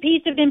missing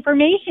piece of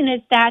information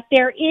is that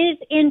there is,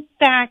 in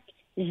fact,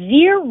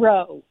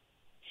 zero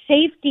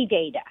safety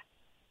data.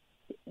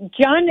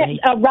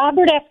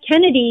 Robert F.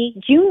 Kennedy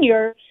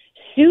Jr.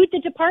 sued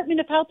the Department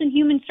of Health and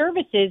Human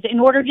Services in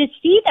order to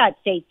see that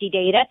safety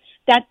data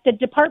that the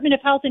Department of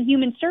Health and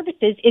Human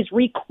Services is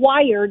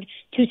required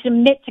to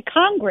submit to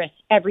Congress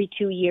every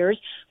 2 years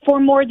for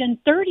more than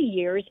 30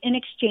 years in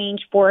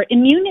exchange for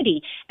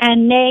immunity.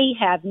 And they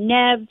have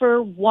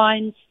never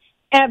once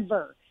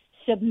ever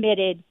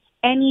submitted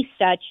any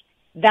such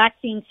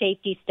vaccine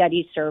safety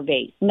study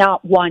surveys,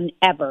 not one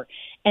ever.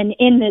 And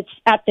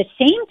at the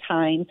same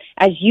time,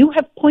 as you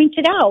have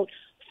pointed out,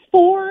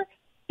 $4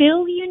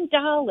 billion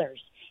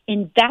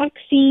in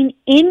vaccine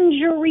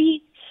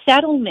injury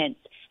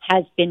settlements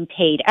has been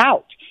paid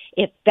out.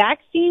 If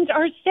vaccines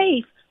are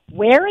safe,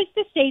 where is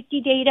the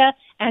safety data,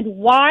 and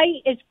why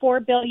is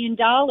 $4 billion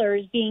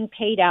being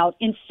paid out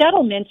in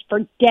settlements for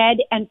dead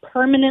and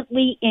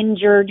permanently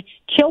injured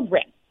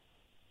children?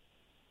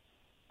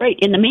 Right.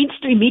 In the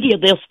mainstream media,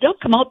 they'll still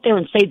come out there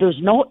and say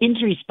there's no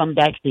injuries from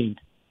vaccines.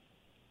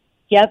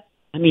 Yep.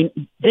 I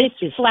mean, this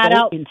is flat so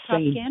out insane.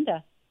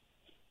 Propaganda.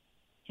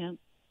 Yeah.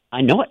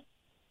 I know it.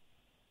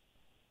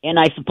 And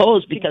I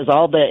suppose because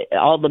all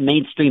the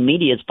mainstream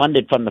media is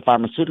funded from the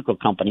pharmaceutical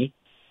company,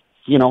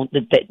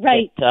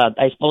 right.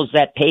 I suppose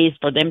that pays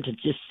for them to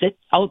just sit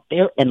out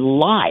there and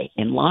lie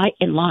and lie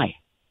and lie.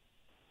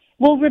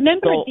 Well,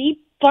 remember, the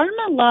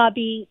pharma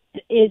lobby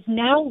is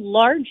now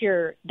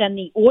larger than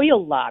the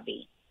oil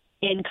lobby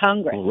in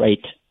Congress.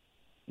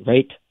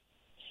 Right.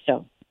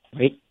 So.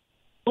 Right.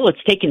 Well,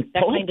 it's taken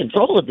total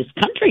control of this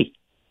country.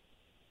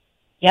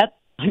 Yep.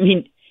 I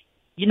mean,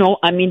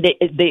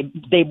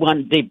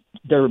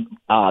 they're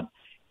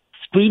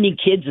screening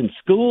kids in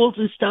schools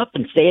and stuff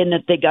and saying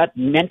that they got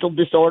mental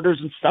disorders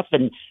and stuff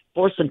and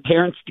forcing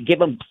parents to give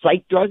them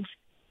psych drugs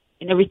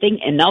and everything.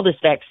 And now this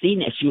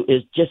vaccine issue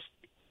is just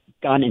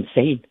gone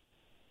insane.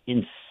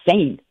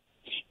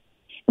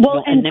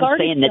 Well, and them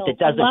saying that it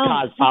doesn't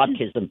cause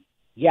autism.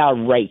 Yeah,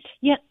 right.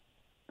 Yeah.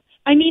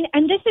 I mean,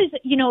 and this is,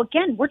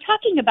 again, we're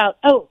talking about,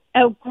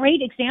 a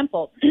great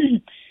example.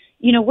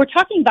 We're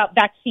talking about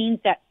vaccines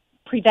that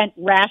prevent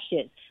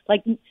rashes.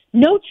 Like,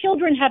 no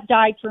children have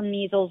died from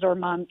measles or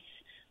mumps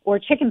or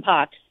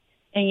chickenpox,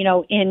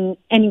 in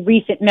any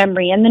recent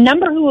memory. And the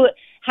number who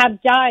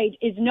have died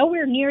is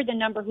nowhere near the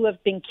number who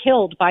have been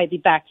killed by the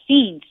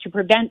vaccines to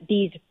prevent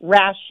these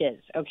rashes,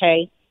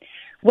 okay?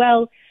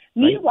 Well,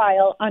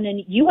 meanwhile, on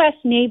a U.S.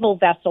 naval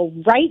vessel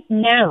right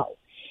now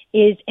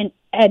is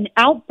an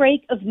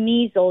outbreak of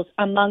measles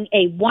among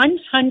a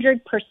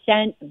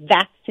 100%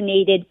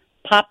 vaccinated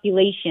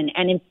population.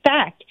 And in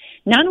fact,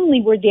 not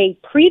only were they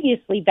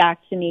previously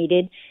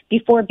vaccinated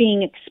before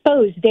being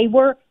exposed, they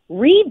were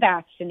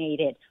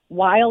revaccinated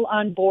while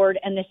on board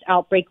and this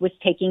outbreak was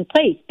taking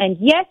place. And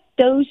yet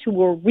those who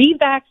were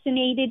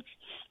revaccinated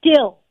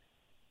still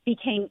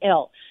became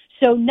ill.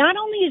 So not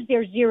only is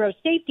there zero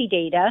safety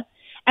data,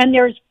 and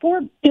there's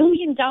 $4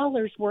 billion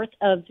worth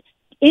of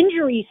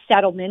injury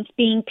settlements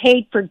being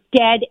paid for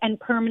dead and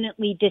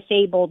permanently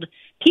disabled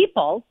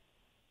people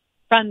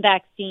from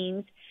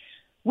vaccines,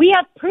 we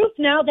have proof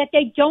now that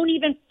they don't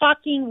even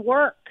fucking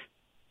work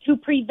to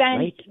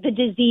prevent the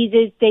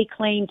diseases they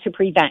claim to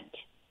prevent.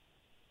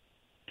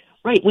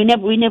 Right. We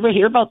never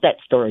hear about that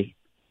story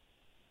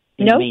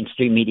in the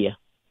mainstream media.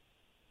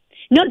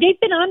 No, they've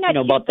been on that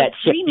about for that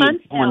 3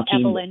 months now,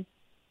 Evelyn.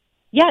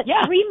 Yeah,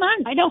 3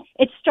 months. I know.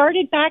 It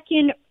started back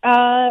in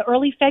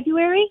early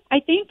February, I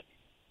think.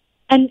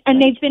 And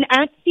they've been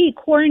at sea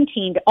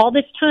quarantined all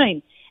this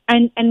time,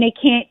 and they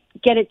can't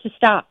get it to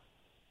stop.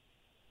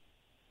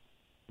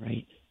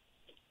 Right.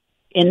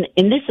 And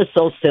this is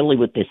so silly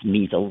with this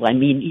measles. I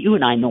mean, you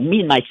and I know, me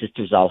and my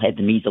sisters all had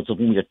the measles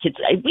when we were kids.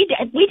 We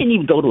didn't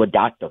even go to a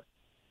doctor.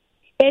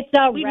 It's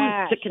a we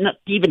rash. weren't sick enough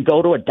to even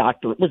go to a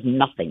doctor. It was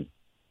nothing.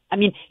 I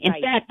mean, in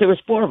fact, there was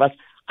 4 of us.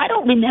 I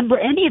don't remember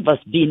any of us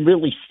being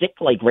really sick,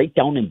 like right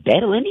down in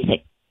bed or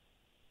anything.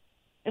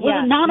 It was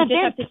a non-event. You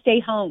just have to stay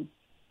home.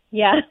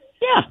 Yeah.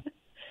 Yeah.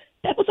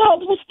 That was all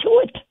there was to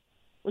it.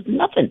 It was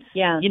nothing.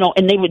 Yeah.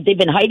 And they've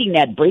been hiding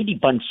that Brady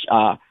Bunch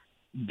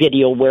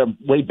video where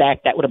way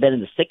back, that would have been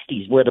in the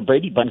 60s, where the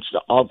Brady Bunch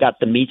all got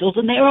the measles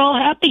and they were all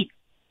happy.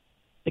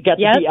 They got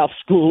to be off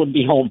school and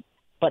be home.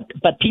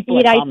 But people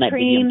had found that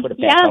video and put it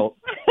back out.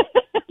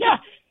 Yeah.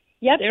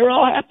 Yep. They were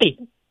all happy.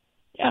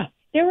 Yeah.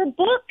 There were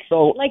books,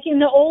 like in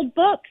the old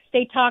books,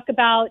 they talk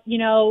about,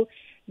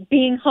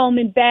 being home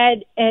in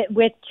bed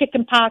with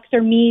chickenpox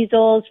or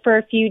measles for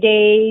a few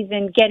days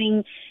and get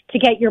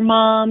your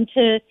mom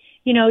to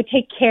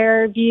take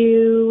care of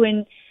you,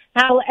 and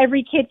how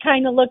every kid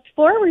kind of looked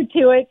forward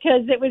to it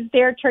because it was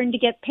their turn to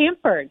get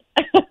pampered.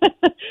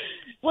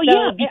 Well,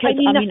 yeah, because,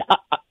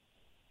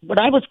 when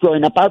I was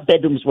growing up, our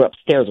bedrooms were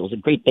upstairs. It was a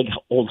great big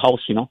old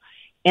house,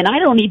 and I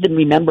don't even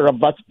remember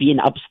of us being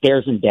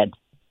upstairs in bed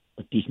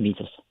with these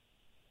measles.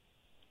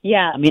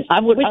 Yeah. I mean,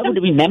 I would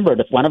remember it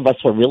if one of us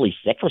were really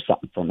sick or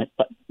something from it,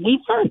 but we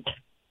weren't.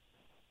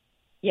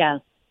 Yeah.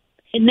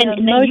 And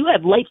then you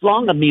have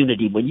lifelong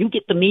immunity. When you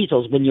get the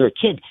measles when you're a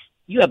kid,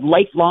 you have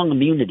lifelong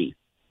immunity.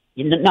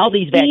 Now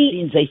these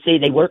vaccines, they say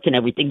they work and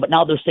everything, but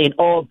now they're saying,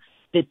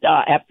 that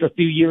after a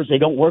few years they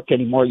don't work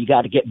anymore. You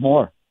got to get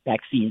more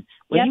vaccines.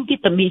 When you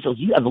get the measles,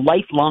 you have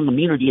lifelong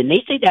immunity, and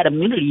they say that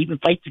immunity even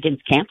fights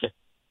against cancer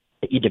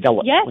that you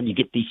develop when you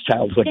get these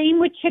childhood. Same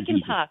with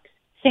chickenpox.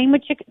 Same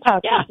with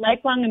chickenpox. Yeah.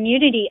 Lifelong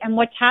immunity. And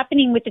what's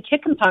happening with the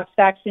chickenpox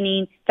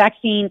vaccine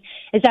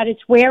is that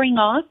it's wearing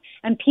off,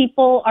 and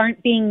people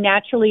aren't being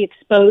naturally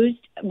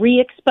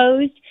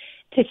re-exposed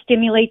to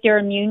stimulate their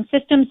immune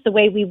systems the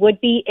way we would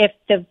be if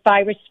the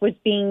virus was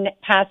being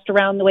passed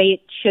around the way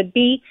it should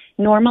be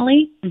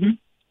normally. Mm-hmm.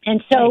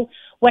 And so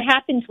what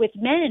happens with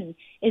men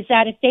is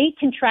that if they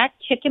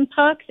contract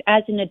chickenpox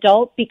as an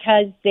adult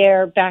because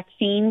their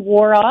vaccine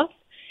wore off,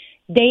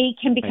 they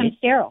can become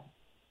sterile.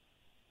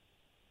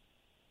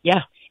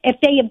 Yeah. If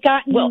they have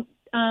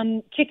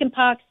gotten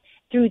chickenpox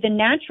through the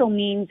natural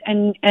means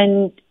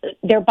and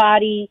their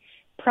body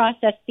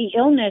processed the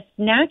illness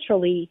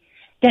naturally,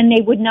 then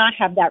they would not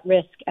have that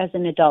risk as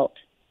an adult.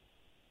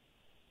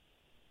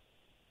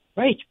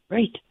 Right.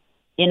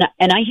 And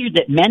I hear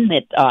that men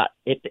that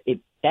if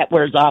that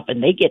wears off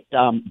and they get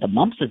the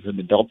mumps as an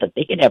adult, that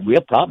they can have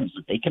real problems,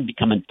 that they can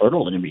become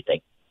infertile and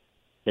everything.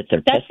 That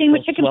their That's same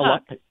with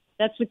chickenpox.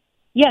 That's what.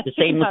 Yes, the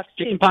same with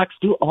chickenpox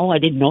too. Oh, I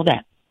didn't know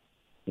that.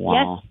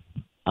 Wow.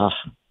 Yes.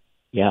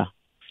 Yeah.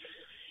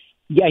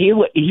 Yeah,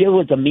 here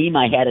was a meme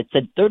I had. It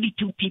said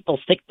 32 people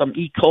sick from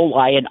E.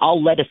 coli and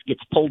all lettuce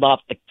gets pulled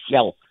off the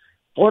shelf.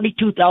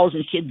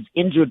 42,000 kids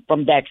injured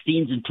from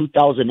vaccines in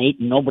 2008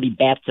 and nobody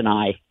bats an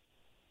eye.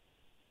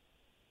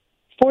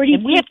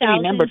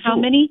 42,000, how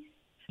many?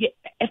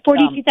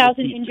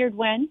 42,000 injured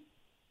when?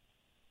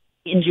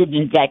 Injured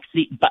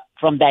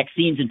from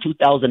vaccines in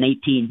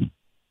 2018.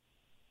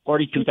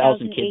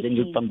 42,000 kids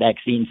injured from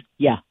vaccines.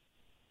 Yeah.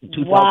 In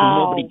 2000,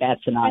 nobody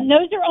bats an eye. And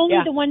those are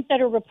only the ones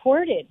that are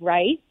reported,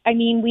 right? I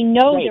mean, we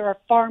know there are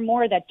far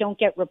more that don't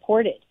get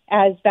reported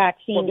as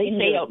vaccine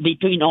injuries. Well, they say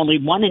between only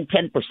 1% and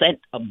 10%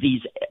 of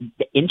these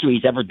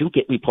injuries ever do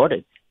get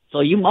reported. So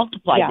you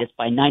multiply this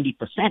by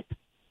 90%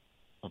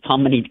 of how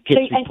many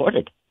kids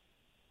reported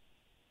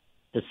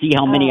to see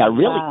how many are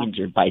really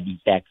injured by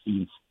these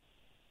vaccines.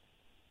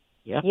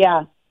 Yeah.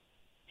 Yeah.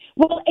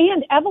 Well,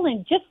 and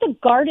Evelyn, just the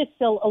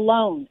Gardasil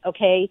alone,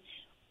 okay?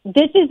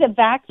 This is a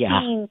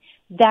vaccine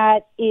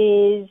that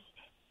is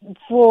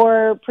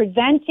for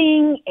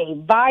preventing a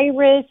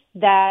virus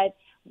that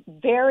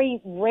very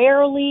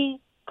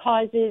rarely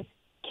causes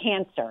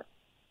cancer.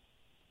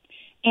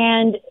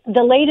 And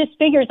the latest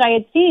figures I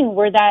had seen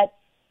were that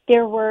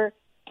there were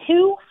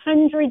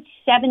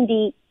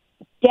 270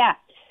 deaths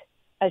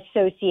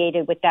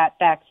associated with that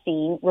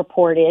vaccine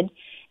reported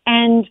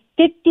and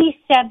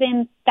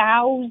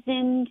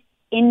 57,000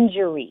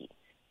 injuries.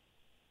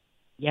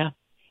 Yeah.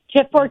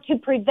 To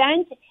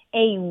prevent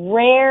a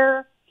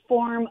rare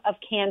form of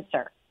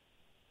cancer.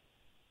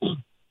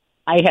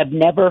 I have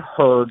never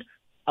heard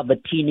of a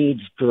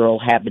teenage girl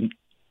having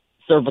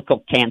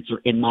cervical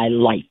cancer in my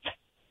life.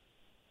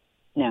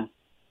 No.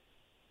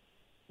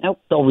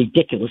 Nope. So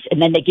ridiculous.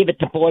 And then they give it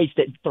to boys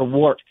for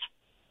warts.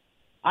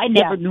 I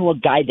never knew a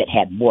guy that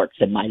had warts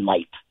in my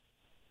life.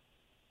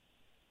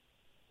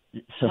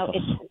 So,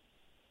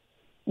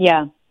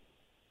 Yeah.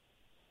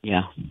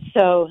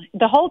 So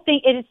the whole thing,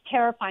 it is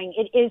terrifying.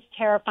 It is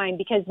terrifying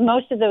because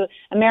most of the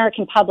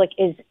American public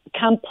is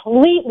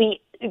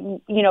completely,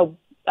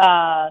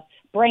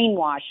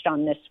 brainwashed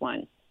on this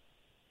one.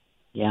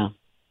 Yeah.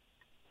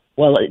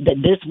 Well,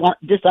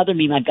 this other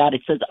meme I got,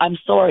 it says, "I'm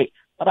sorry,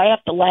 but I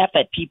have to laugh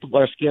at people who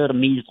are scared of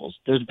measles.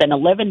 There's been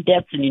 11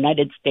 deaths in the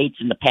United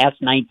States in the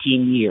past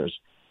 19 years,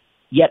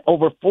 yet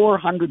over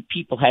 400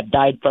 people have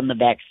died from the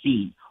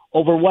vaccine.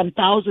 Over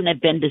 1,000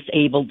 have been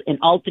disabled, and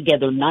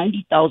altogether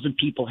 90,000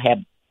 people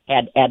have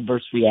had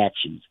adverse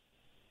reactions.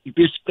 If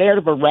you're scared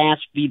of a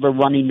rash, fever,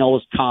 runny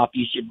nose, cough,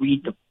 you should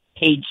read the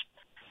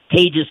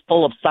pages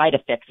full of side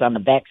effects on the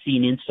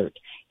vaccine insert."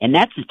 And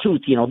that's the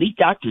truth. These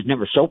doctors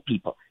never show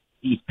people,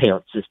 these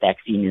parents, this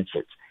vaccine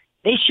inserts.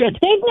 They should.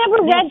 They've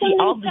never read them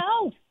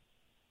themselves.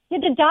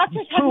 The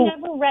doctors have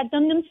never read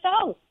them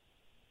themselves.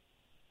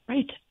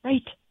 Right.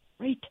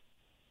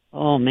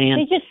 Oh, man.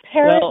 They just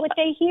parrot what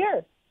they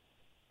hear.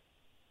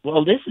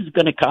 Well, this is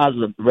going to cause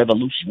a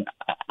revolution,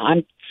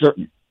 I'm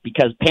certain,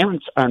 because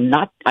parents are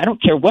not, I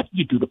don't care what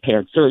you do to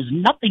parents. There is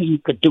nothing you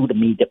could do to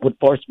me that would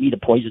force me to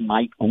poison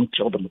my own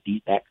children with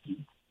these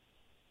vaccines.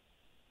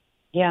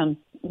 Yeah.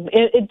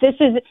 This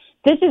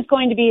is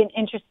going to be an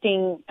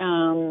interesting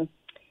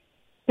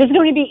This is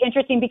going to be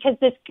interesting because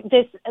this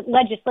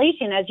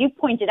legislation, as you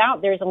pointed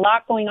out, there's a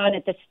lot going on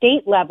at the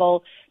state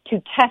level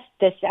to test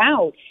this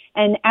out.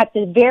 And at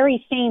the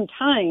very same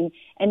time,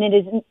 and it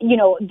is,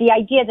 the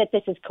idea that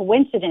this is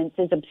coincidence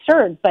is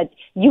absurd, but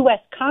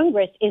U.S.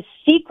 Congress is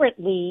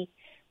secretly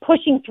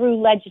pushing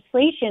through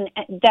legislation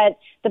that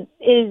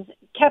is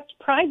kept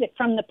private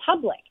from the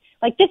public.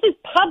 Like, this is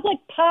public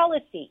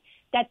policy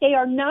that they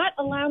are not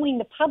allowing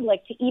the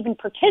public to even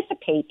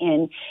participate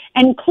in,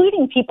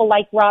 including people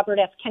like Robert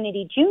F.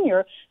 Kennedy Jr.,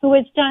 who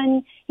has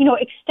done,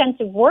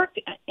 extensive work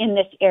in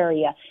this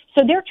area.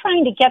 So they're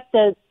trying to get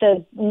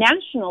the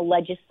national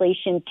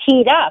legislation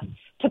teed up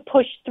to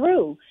push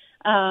through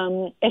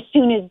as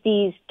soon as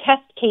these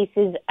test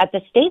cases at the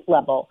state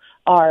level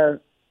are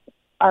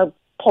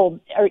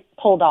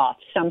pulled off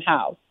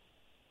somehow.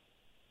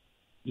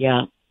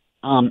 Yeah.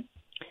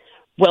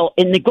 Well,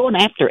 and they're going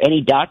after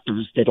any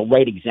doctors that'll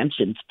write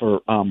exemptions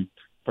for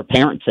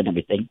parents and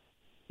everything,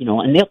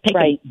 and they'll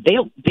take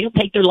they'll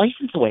take their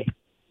license away.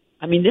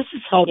 I mean, this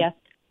is how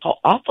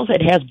awful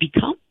it has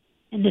become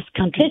in this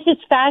country. This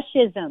is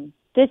fascism.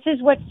 This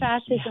is what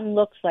fascism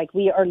looks like.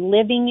 We are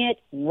living it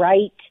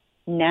right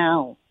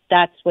now.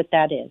 That's what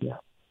that is.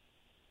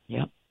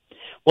 Yeah.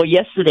 Well,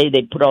 yesterday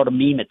they put out a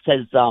meme. It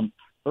says,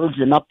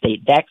 urgent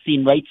update.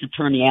 Vaccine rights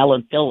attorney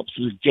Alan Phillips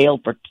was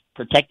jailed for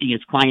protecting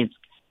his client's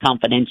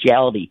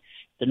confidentiality.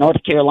 The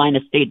North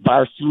Carolina State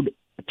Bar sued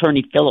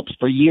Attorney Phillips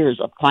for years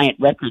of client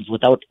records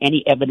without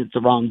any evidence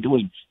of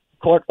wrongdoing. The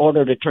court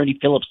ordered Attorney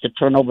Phillips to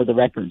turn over the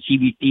records. He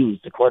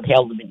refused. The court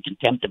held him in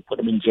contempt and put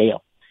him in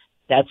jail.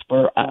 That's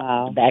for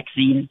a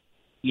vaccine,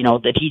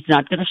 that he's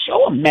not going to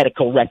show him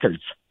medical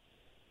records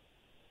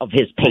of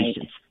his patients.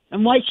 Right.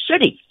 And why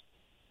should he?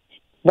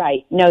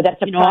 Right. No,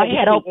 that's a I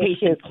had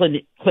outpatient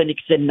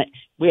clinics and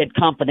we had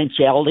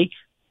confidentiality.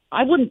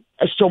 I wouldn't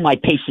show my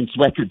patients'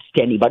 records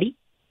to anybody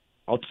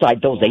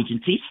outside those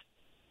agencies.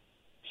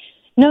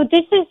 No,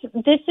 this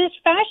is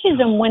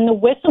fascism when the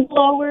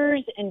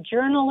whistleblowers and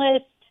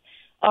journalists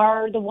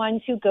are the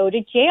ones who go to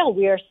jail.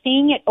 We are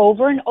seeing it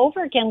over and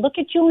over again. Look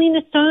at Julian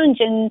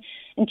Assange and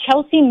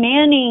Chelsea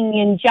Manning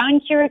and John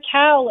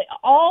Kiriakou.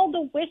 All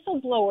the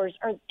whistleblowers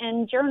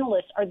and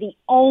journalists are the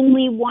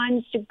only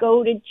ones to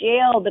go to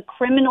jail. The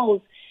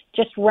criminals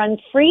just run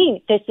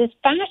free. This is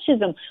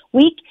fascism.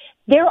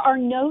 There are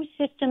no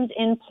systems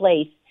in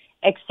place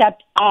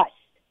except us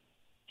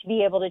to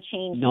be able to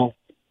change this.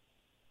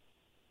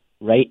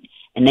 Right.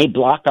 And they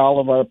block all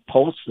of our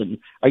posts. And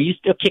are you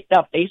still kicked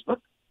off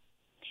Facebook?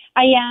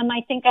 I am.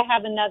 I think I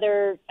have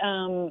another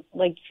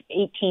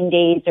 18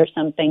 days or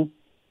something.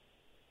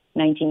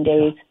 19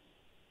 days.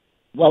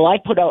 Well, I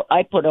put out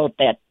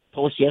that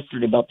post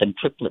yesterday about them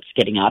triplets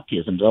getting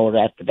autism or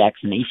after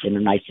vaccination,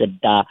 and I said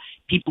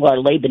people are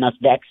labeling us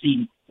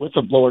vaccine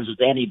whistleblowers as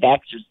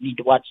anti-vaxxers. Need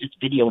to watch this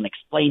video and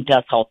explain to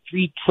us how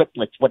 3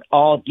 triplets would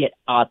all get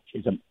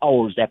autism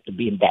hours after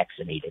being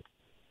vaccinated.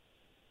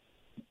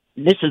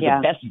 This is the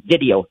best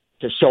video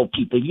to show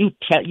people. You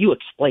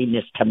explain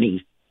this to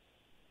me.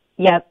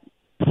 Yep.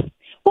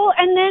 Well,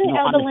 and then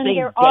Evelyn,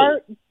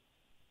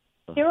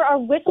 there are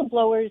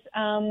whistleblowers.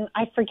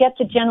 I forget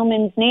the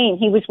gentleman's name.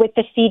 He was with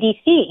the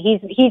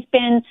CDC. He's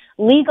been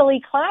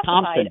legally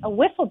classified a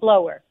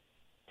whistleblower.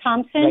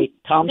 Thompson? Right,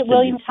 Thompson. Is it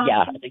William Thompson?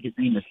 Yeah, I think his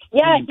name is.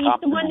 Yeah, William he's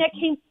Thompson. the one that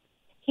came.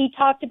 He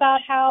talked about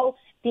how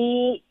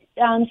the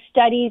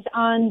studies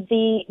on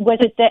the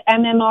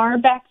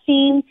MMR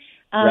vaccine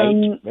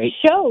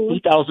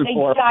showed a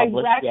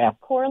direct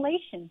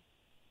correlation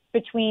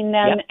between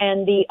them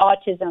and the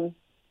autism.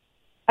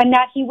 And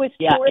that he was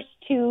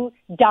forced to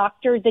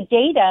doctor the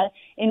data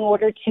in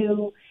order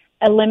to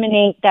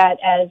eliminate that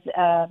as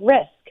a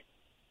risk.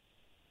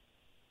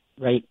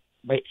 Right.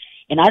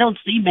 And I don't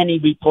see many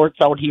reports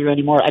out here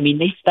anymore. I mean,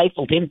 they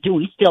stifled him, too.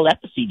 He's still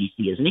at the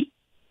CDC, isn't he?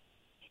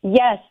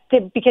 Yes,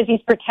 because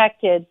he's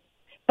protected.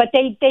 But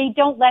they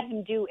don't let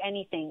him do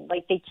anything.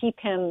 Like, they keep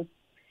him,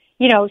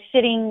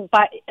 sitting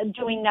by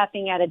doing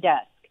nothing at a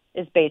desk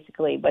is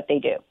basically what they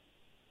do.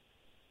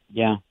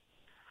 Yeah.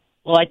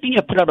 Well, I think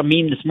I put out a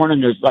meme this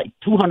morning. There's like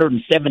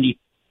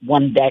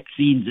 271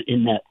 vaccines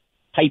in the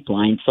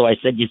pipeline. So I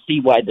said, you see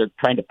why they're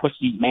trying to push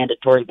these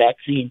mandatory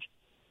vaccines.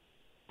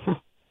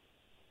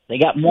 They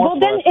got more. Well,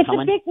 then it's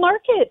coming. A big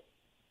market.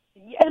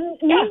 And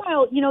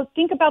meanwhile,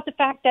 think about the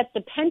fact that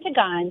the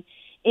Pentagon,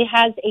 it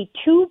has a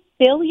 $2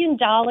 billion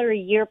a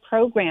year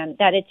program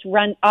that it's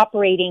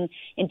operating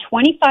in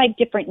 25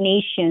 different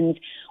nations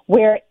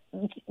where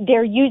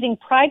they're using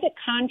private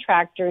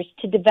contractors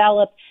to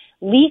develop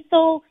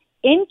lethal,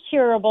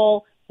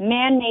 incurable,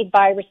 man-made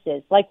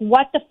viruses. Like,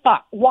 what the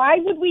fuck? Why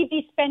would we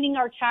be spending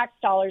our tax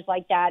dollars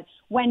like that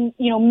when,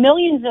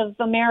 millions of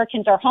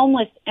Americans are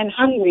homeless and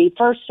hungry,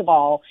 first of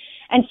all?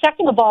 And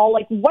second of all,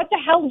 like, what the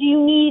hell do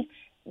you need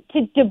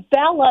to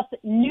develop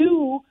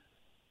new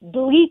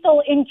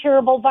lethal,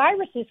 incurable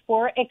viruses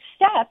for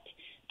except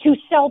to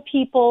sell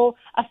people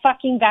a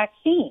fucking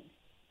vaccine?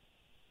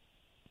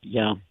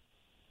 Yeah.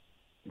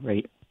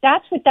 Right.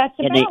 That's what that's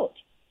about.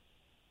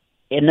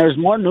 And there's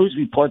more news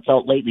reports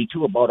out lately,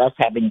 too, about us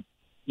having,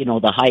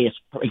 the highest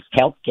priced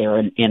health care.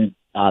 And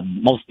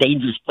most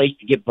dangerous place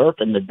to give birth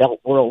in the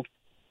adult world.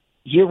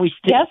 Here we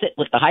still sit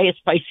with the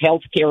highest priced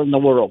health care in the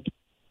world.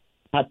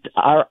 But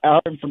our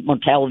infant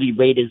mortality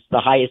rate is the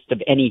highest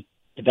of any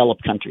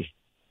developed country.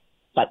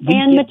 But we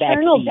give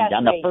vaccines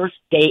on the first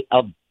day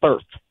of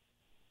birth.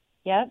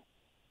 Yep.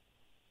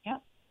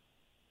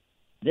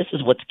 This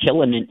is what's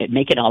killing and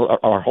making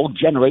our whole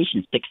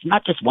generation sick. It's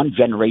not just one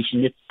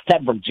generation, it's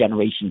several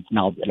generations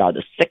now that are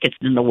the sickest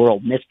in the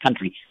world in this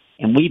country.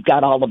 And we've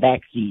got all the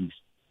vaccines,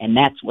 and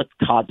that's what's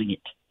causing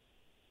it.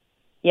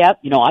 Yep.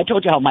 You know, I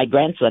told you how my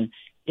grandson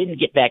didn't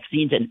get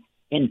vaccines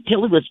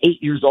until he was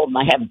 8 years old, and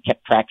I haven't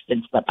kept track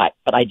since, but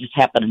I just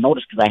happened to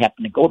notice because I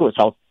happened to go to his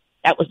house.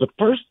 That was the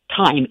first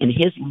time in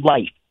his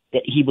life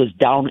that he was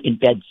down in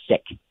bed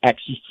sick,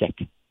 actually sick.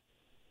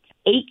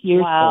 8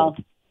 years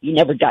old. He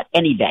never got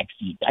any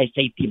vaccines. I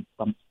saved him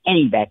from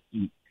any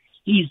vaccine.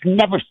 He's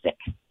never sick.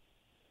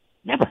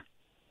 Never.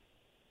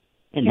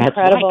 And that's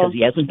why, because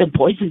he hasn't been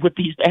poisoned with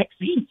these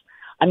vaccines.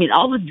 I mean,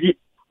 all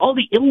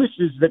the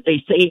illnesses that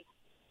they say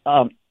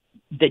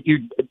that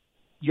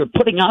you're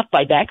putting off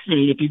by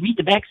vaccinating, if you read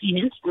the vaccine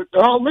insert,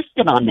 they're all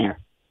listed on there.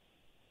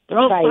 They're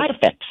all side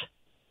effects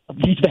of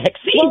these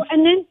vaccines. Well,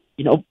 and then,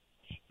 go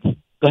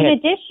ahead. In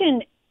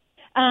addition,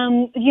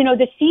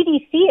 the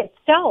CDC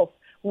itself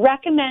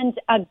recommends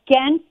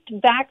against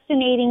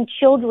vaccinating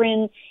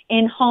children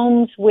in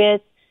homes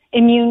with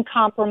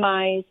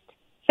immune-compromised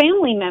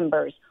family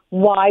members.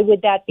 Why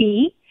would that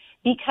be?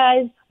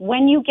 Because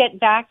when you get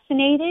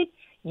vaccinated,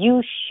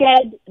 you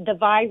shed the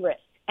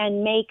virus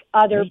and make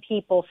other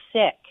people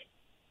sick.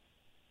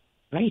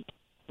 Right.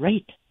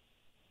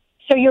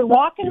 So you're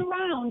walking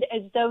around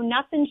as though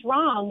nothing's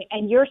wrong,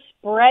 and you're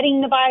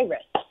spreading the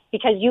virus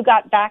because you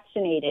got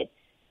vaccinated.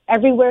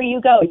 Everywhere you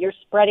go, you're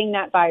spreading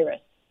that virus.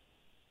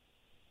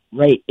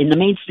 Right. In the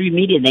mainstream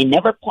media, they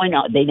never point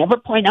out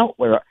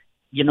where,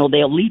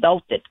 they'll leave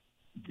out that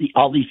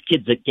all these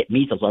kids that get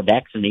measles are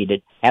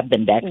vaccinated, have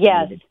been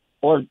vaccinated,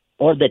 or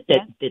that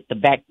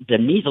the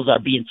measles are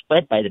being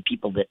spread by the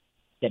people that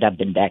have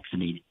been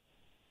vaccinated.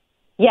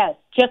 Yes,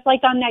 just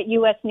like on that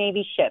U.S.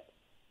 Navy ship.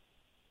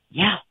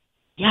 Yeah.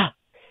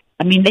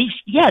 I mean, they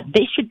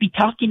should be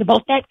talking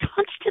about that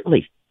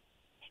constantly.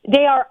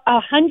 They are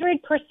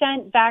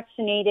 100%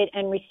 vaccinated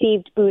and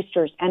received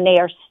boosters, and they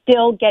are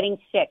still getting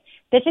sick.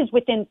 This is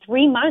within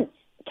 3 months'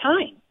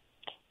 time.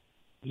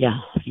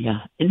 Yeah.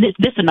 And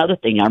this another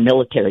thing, our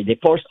military, they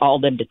force all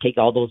them to take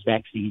all those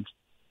vaccines.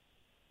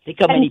 Think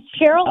how many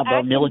of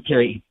our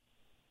military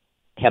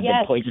have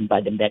been poisoned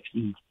by them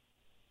vaccines.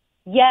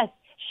 Yes.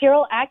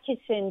 Cheryl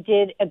Atkinson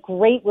did a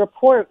great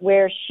report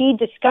where she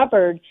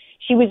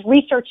was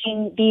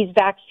researching these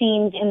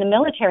vaccines in the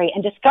military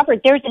and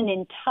discovered there's an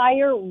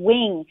entire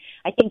wing,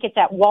 I think it's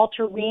at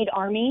Walter Reed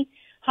Army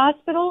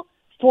Hospital,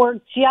 for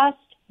just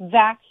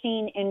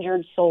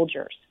vaccine-injured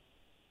soldiers.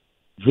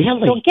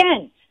 Really? So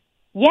again,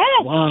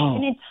 yes, wow.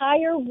 An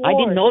entire war. I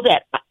didn't know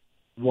that.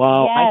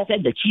 Wow, yes. I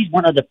said that she's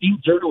one of the few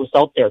journalists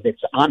out there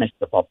that's honest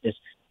about this.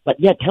 But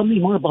yeah, tell me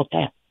more about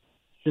that.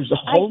 There's a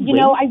whole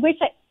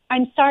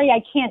I'm sorry,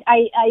 I can't.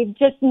 I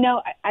just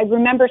know. I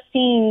remember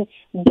seeing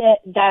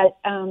that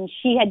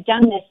she had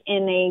done this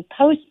in a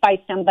post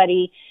by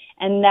somebody,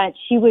 and that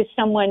she was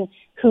someone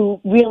who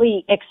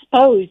really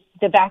exposed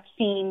the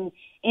vaccine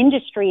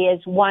industry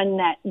as one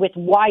that with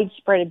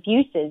widespread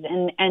abuses,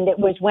 and it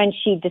was when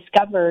she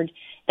discovered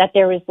that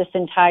there was this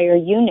entire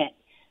unit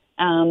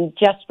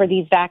just for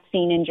these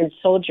vaccine injured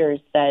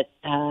soldiers that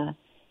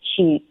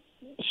she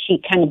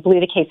kind of blew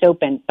the case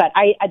open. But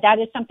that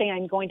is something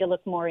I'm going to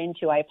look more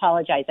into. I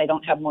apologize. I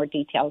don't have more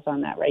details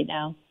on that right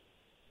now.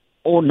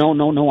 Oh,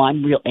 no.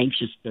 I'm real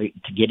anxious to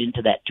get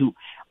into that, too.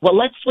 Well,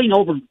 let's swing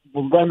over.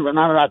 We're running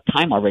out of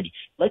time already.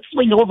 Let's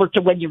swing over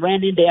to when you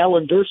ran into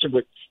Alan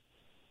Dershowitz.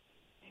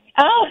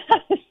 Oh,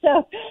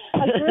 so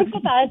a group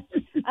of us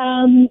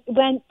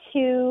went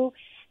to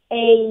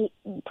a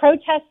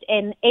protest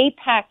and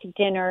APAC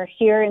dinner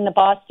here in the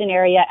Boston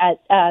area at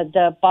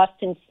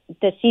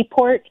the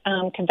Seaport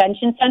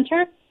Convention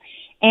Center.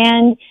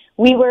 And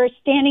we were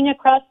standing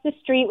across the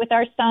street with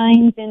our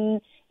signs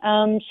and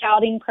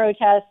shouting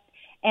protests.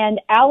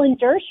 And Alan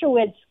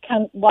Dershowitz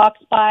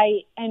walks by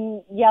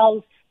and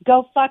yells,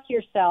 "Go fuck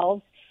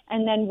yourselves,"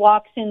 and then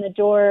walks in the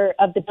door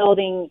of the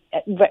building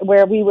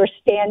where we were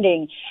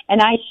standing.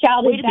 And I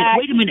shouted back.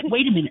 Wait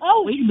a minute.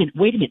 Oh. Wait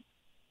a minute.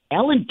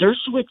 Alan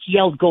Dershowitz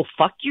yelled, "Go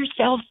fuck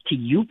yourselves" to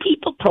you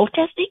people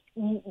protesting?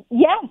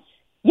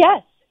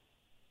 Yes.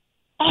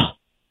 Oh.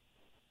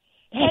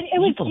 And it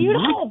was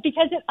beautiful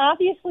because it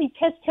obviously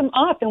pissed him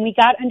off, and we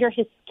got under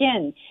his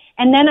skin.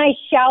 And then I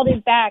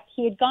shouted back.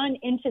 He had gone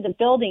into the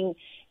building,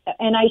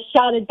 and I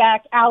shouted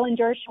back, "Alan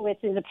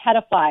Dershowitz is a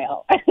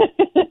pedophile,"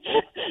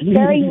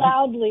 very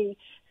loudly.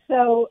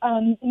 So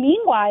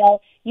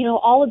meanwhile,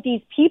 all of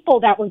these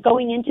people that were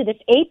going into this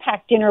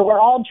APAC dinner were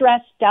all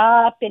dressed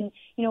up and,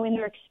 in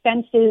their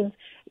expensive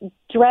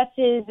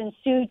dresses and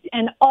suits,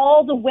 and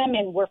all the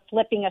women were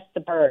flipping us the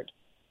bird.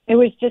 It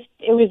was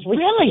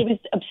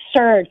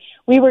absurd.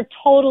 We were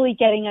totally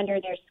getting under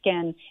their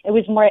skin. It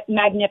was more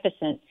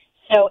magnificent.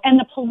 So, and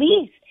the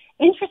police,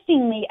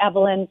 interestingly,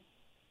 Evelyn,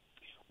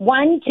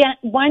 one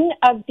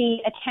of the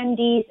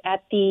attendees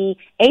at the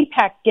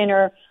APEC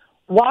dinner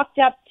walked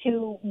up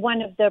to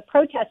one of the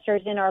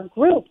protesters in our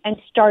group and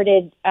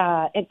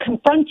and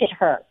confronted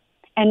her.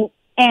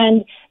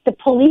 And the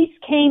police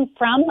came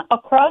from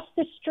across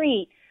the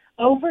street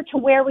over to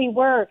where we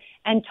were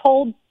and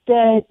told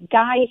the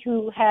guy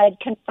who had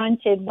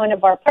confronted one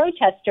of our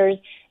protesters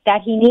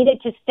that he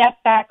needed to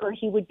step back or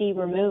he would be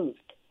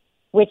removed,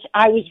 which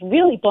I was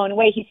really blown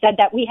away. He said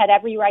that we had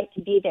every right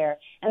to be there,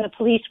 and the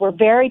police were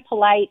very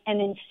polite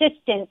and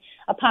insistent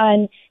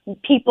upon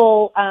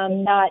people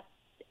not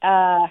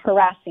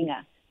harassing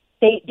us.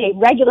 They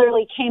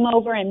regularly came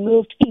over and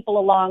moved people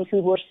along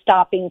who were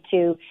stopping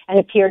to and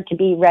appeared to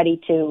be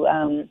ready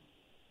to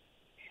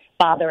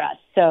bother us.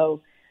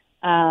 So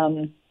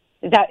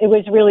that it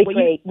was really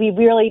great. We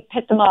really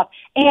pissed them off,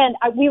 and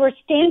we were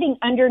standing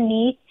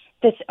underneath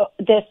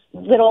this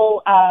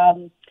little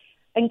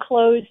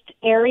enclosed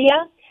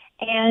area,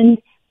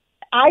 and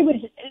I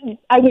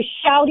was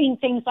shouting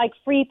things like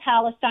 "Free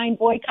Palestine,"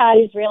 "Boycott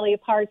Israeli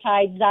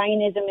apartheid,"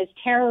 "Zionism is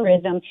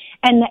terrorism,"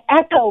 and the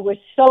echo was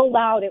so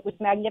loud it was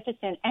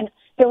magnificent. And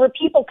there were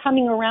people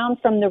coming around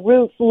from the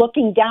roof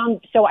looking down,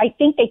 so I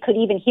think they could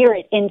even hear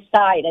it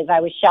inside as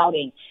I was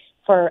shouting.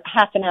 For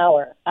half an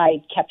hour,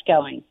 I kept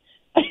going.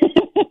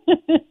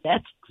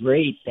 That's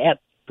great. That's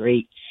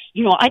great.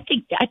 You know, I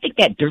think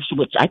that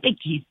Dershowitz,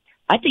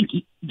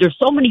 there's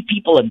so many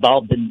people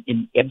involved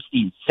in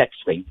Epstein's sex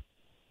ring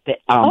that,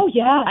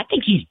 I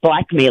think he's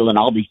blackmailing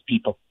all these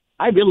people.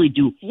 I really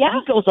do. Yeah.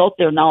 He goes out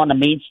there now on the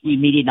mainstream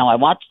media. Now, I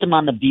watched him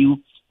on The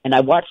View, and I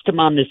watched him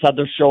on this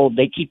other show.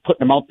 They keep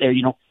putting him out there,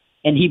 you know,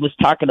 and he was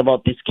talking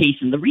about this case.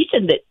 And the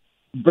reason that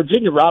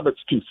Virginia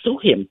Roberts can sue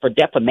him for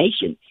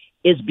defamation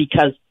is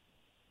because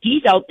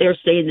he's out there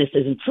saying this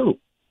isn't true,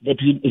 that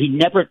he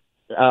never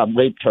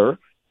raped her.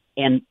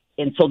 And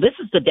so this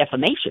is the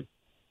defamation.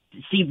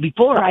 See,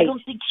 before, right. I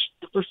don't think,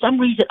 for some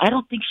reason, I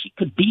don't think she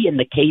could be in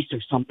the case or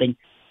something.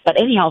 But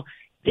anyhow,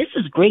 this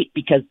is great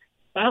because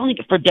filing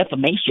for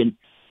defamation,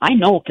 I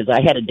know because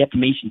I had a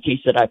defamation case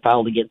that I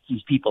filed against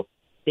these people,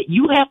 that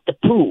you have to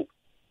prove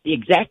the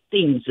exact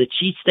things that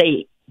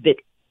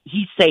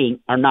he's saying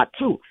are not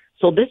true.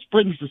 So this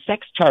brings the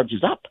sex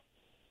charges up,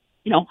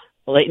 you know.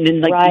 And then,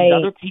 like, right. these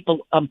other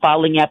people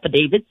filing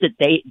affidavits that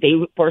they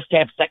were forced to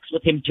have sex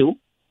with him too.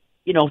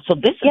 You know, so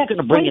this is going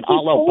to bring it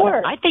all out.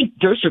 But I think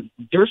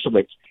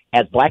Dershowitz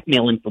has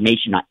blackmail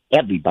information on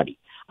everybody.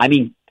 I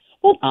mean,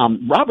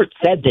 Robert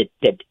said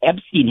that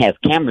Epstein has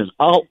cameras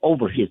all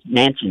over his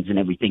mansions and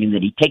everything, and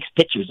that he takes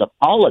pictures of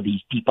all of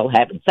these people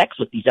having sex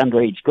with these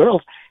underage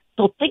girls.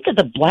 So think of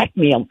the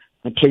blackmail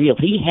material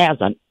he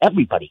has on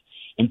everybody.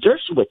 And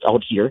Dershowitz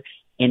out here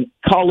and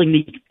calling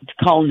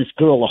this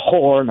girl a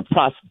whore and a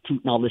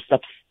prostitute and all this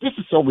stuff. This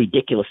is so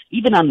ridiculous.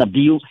 Even on The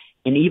View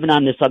and even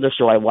on this other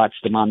show I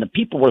watched him on, the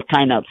people were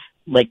kind of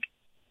like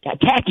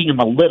attacking him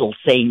a little,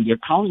 saying, "You're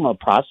calling her a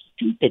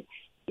prostitute?"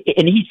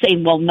 And he's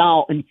saying, "Well,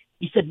 no." And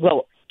he said,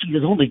 "Well, she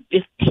was only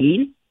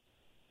 15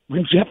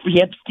 when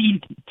Jeffrey Epstein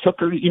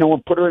took her, you know,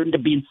 and put her into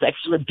being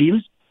sexually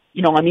abused."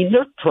 You know, I mean,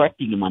 they're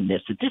correcting him on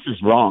this. That this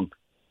is wrong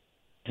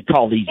to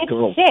call these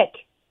girls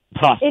sick.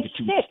 prostitutes.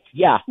 It's sick.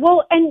 Yeah.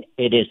 Well, and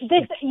it is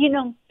this, sick. you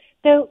know,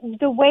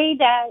 the way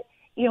that,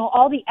 you know,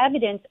 all the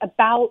evidence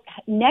about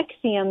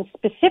NXIVM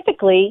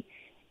specifically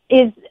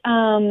is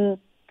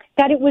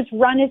that it was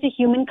run as a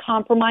human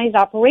compromise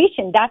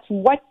operation. That's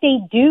what they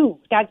do.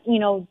 That's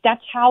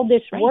how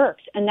this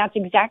works. And that's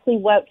exactly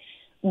what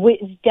was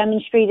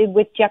demonstrated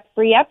with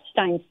Jeffrey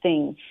Epstein's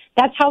thing.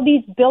 That's how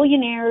these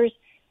billionaires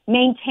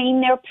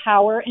maintain their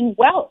power and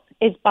wealth,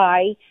 is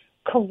by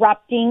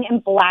corrupting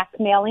and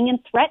blackmailing and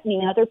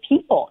threatening other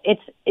people.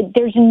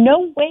 There's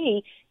no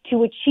way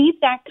to achieve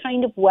that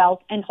kind of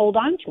wealth and hold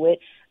on to it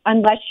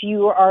unless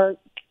you are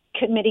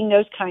committing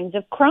those kinds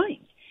of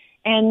crimes.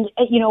 And,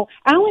 you know,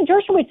 Alan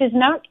Dershowitz is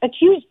not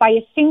accused by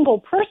a single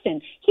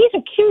person. He's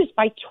accused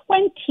by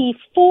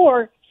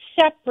 24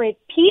 separate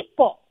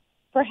people,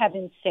 for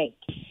heaven's sake.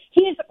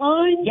 He is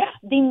on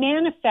the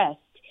manifest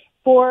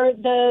for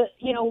the,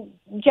 you know,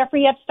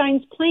 Jeffrey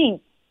Epstein's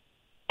plane.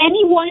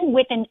 Anyone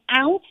with an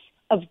ounce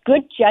of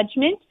good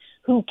judgment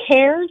who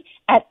cared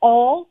at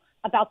all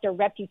about their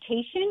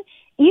reputation,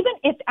 even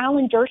if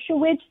Alan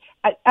Dershowitz,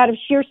 out of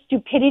sheer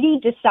stupidity,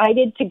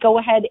 decided to go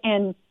ahead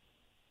and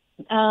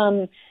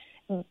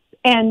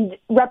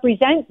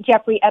represent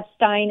Jeffrey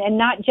Epstein, and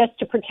not just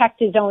to protect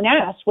his own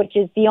ass, which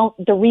is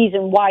the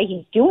reason why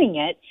he's doing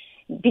it,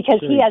 because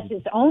he has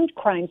his own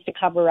crimes to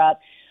cover up.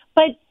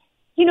 But,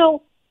 you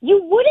know,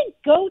 you wouldn't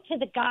go to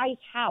the guy's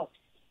house.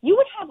 You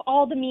would have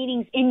all the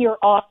meetings in your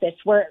office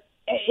where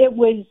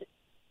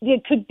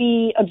it could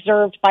be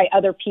observed by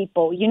other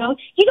people. You know,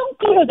 you don't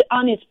go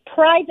on his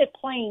private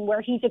plane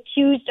where he's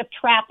accused of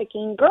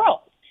trafficking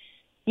girls.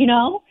 You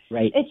know,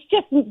 It's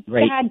just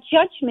bad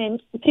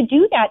judgment to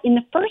do that in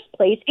the first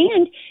place.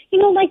 And, you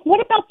know, like, what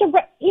about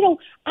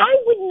I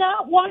would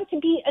not want to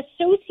be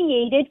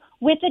associated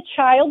with a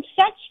child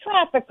sex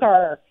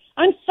trafficker.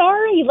 I'm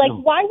sorry. Like,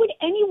 No. why would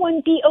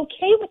anyone be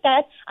okay with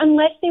that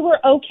unless they were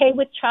okay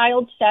with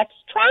child sex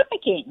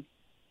trafficking?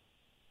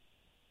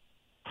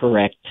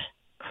 Correct.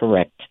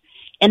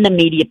 And the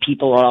media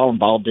people are all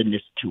involved in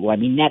this too. I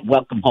mean, that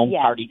welcome home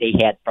Yes. party they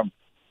had from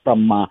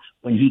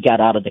when he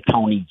got out of the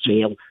county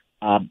jail.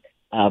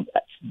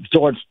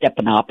 George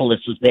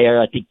Stephanopoulos was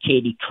there. I think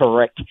Katie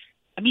Couric.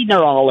 I mean,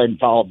 they're all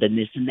involved in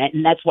this, and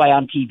that's why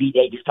on TV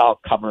they just all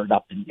cover it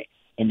up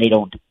and they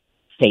don't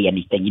say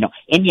anything, you know.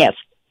 And yes,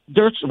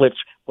 Dershowitz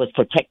was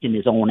protecting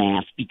his own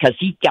ass because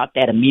he got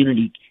that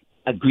immunity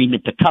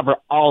agreement to cover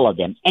all of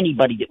them,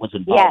 anybody that was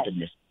involved in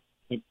this,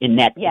 in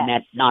that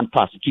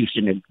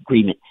non-prosecution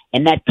agreement,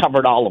 and that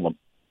covered all of them.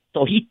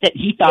 So he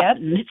thought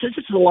this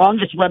is the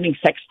longest running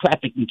sex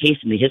trafficking case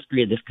in the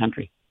history of this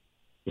country.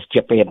 This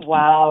Jeffrey Epstein.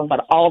 Wow.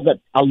 But all the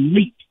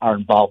elite are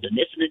involved in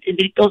this, and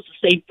it goes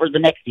the same for the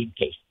NXIVM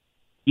case.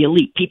 The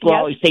elite. People are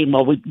always saying,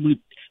 well,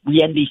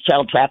 we end these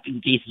child trafficking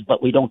cases,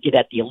 but we don't get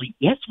at the elite.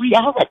 Yes, we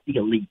are at the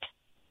elite.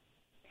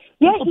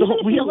 Yeah, People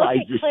don't realize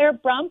look at Claire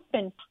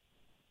Bronfman.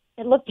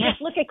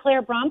 Just look at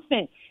Claire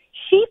Bronfman.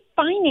 She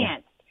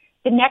financed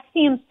the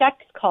NXIVM sex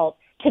cult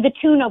to the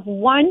tune of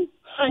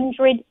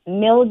 $100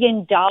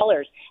 million.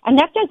 And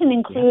that doesn't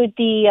include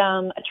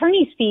the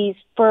attorney's fees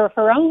for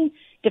her own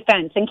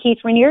defense and Keith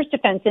Rainier's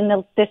defense in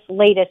this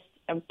latest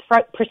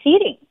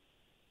proceeding.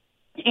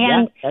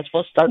 And that's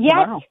supposed to start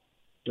tomorrow.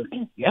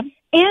 Yeah.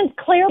 And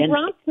Claire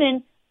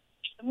Bronfman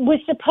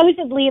was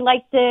supposedly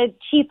like the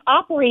chief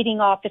operating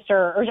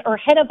officer or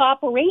head of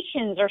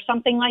operations or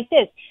something like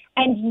this.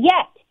 And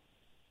yet,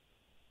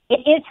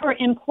 it is her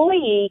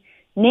employee,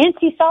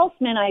 Nancy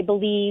Salzman, I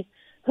believe,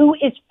 who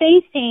is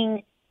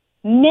facing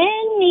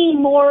many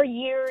more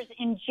years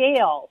in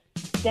jail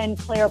than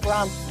Claire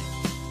Bronfman.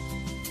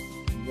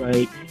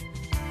 Right.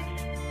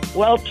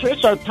 Well,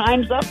 Trish, our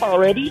time's up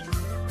already.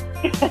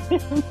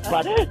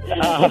 But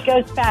it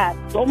goes fast.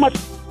 So much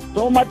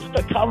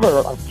to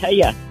cover, I'll tell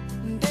you.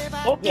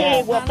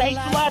 Okay, well, thanks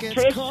a lot,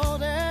 Trish.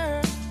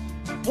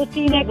 We'll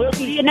see you next week.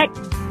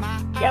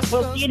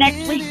 We'll see you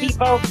next week,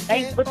 people.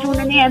 Thanks for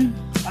tuning in.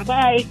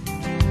 Bye-bye.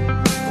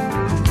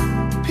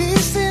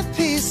 Piece in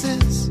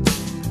pieces,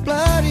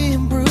 bloody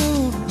and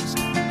bruised.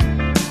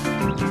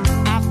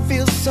 I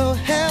feel so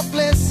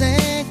helpless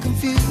and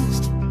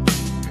confused.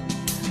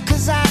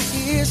 'Cause I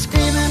hear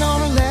screaming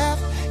on the left,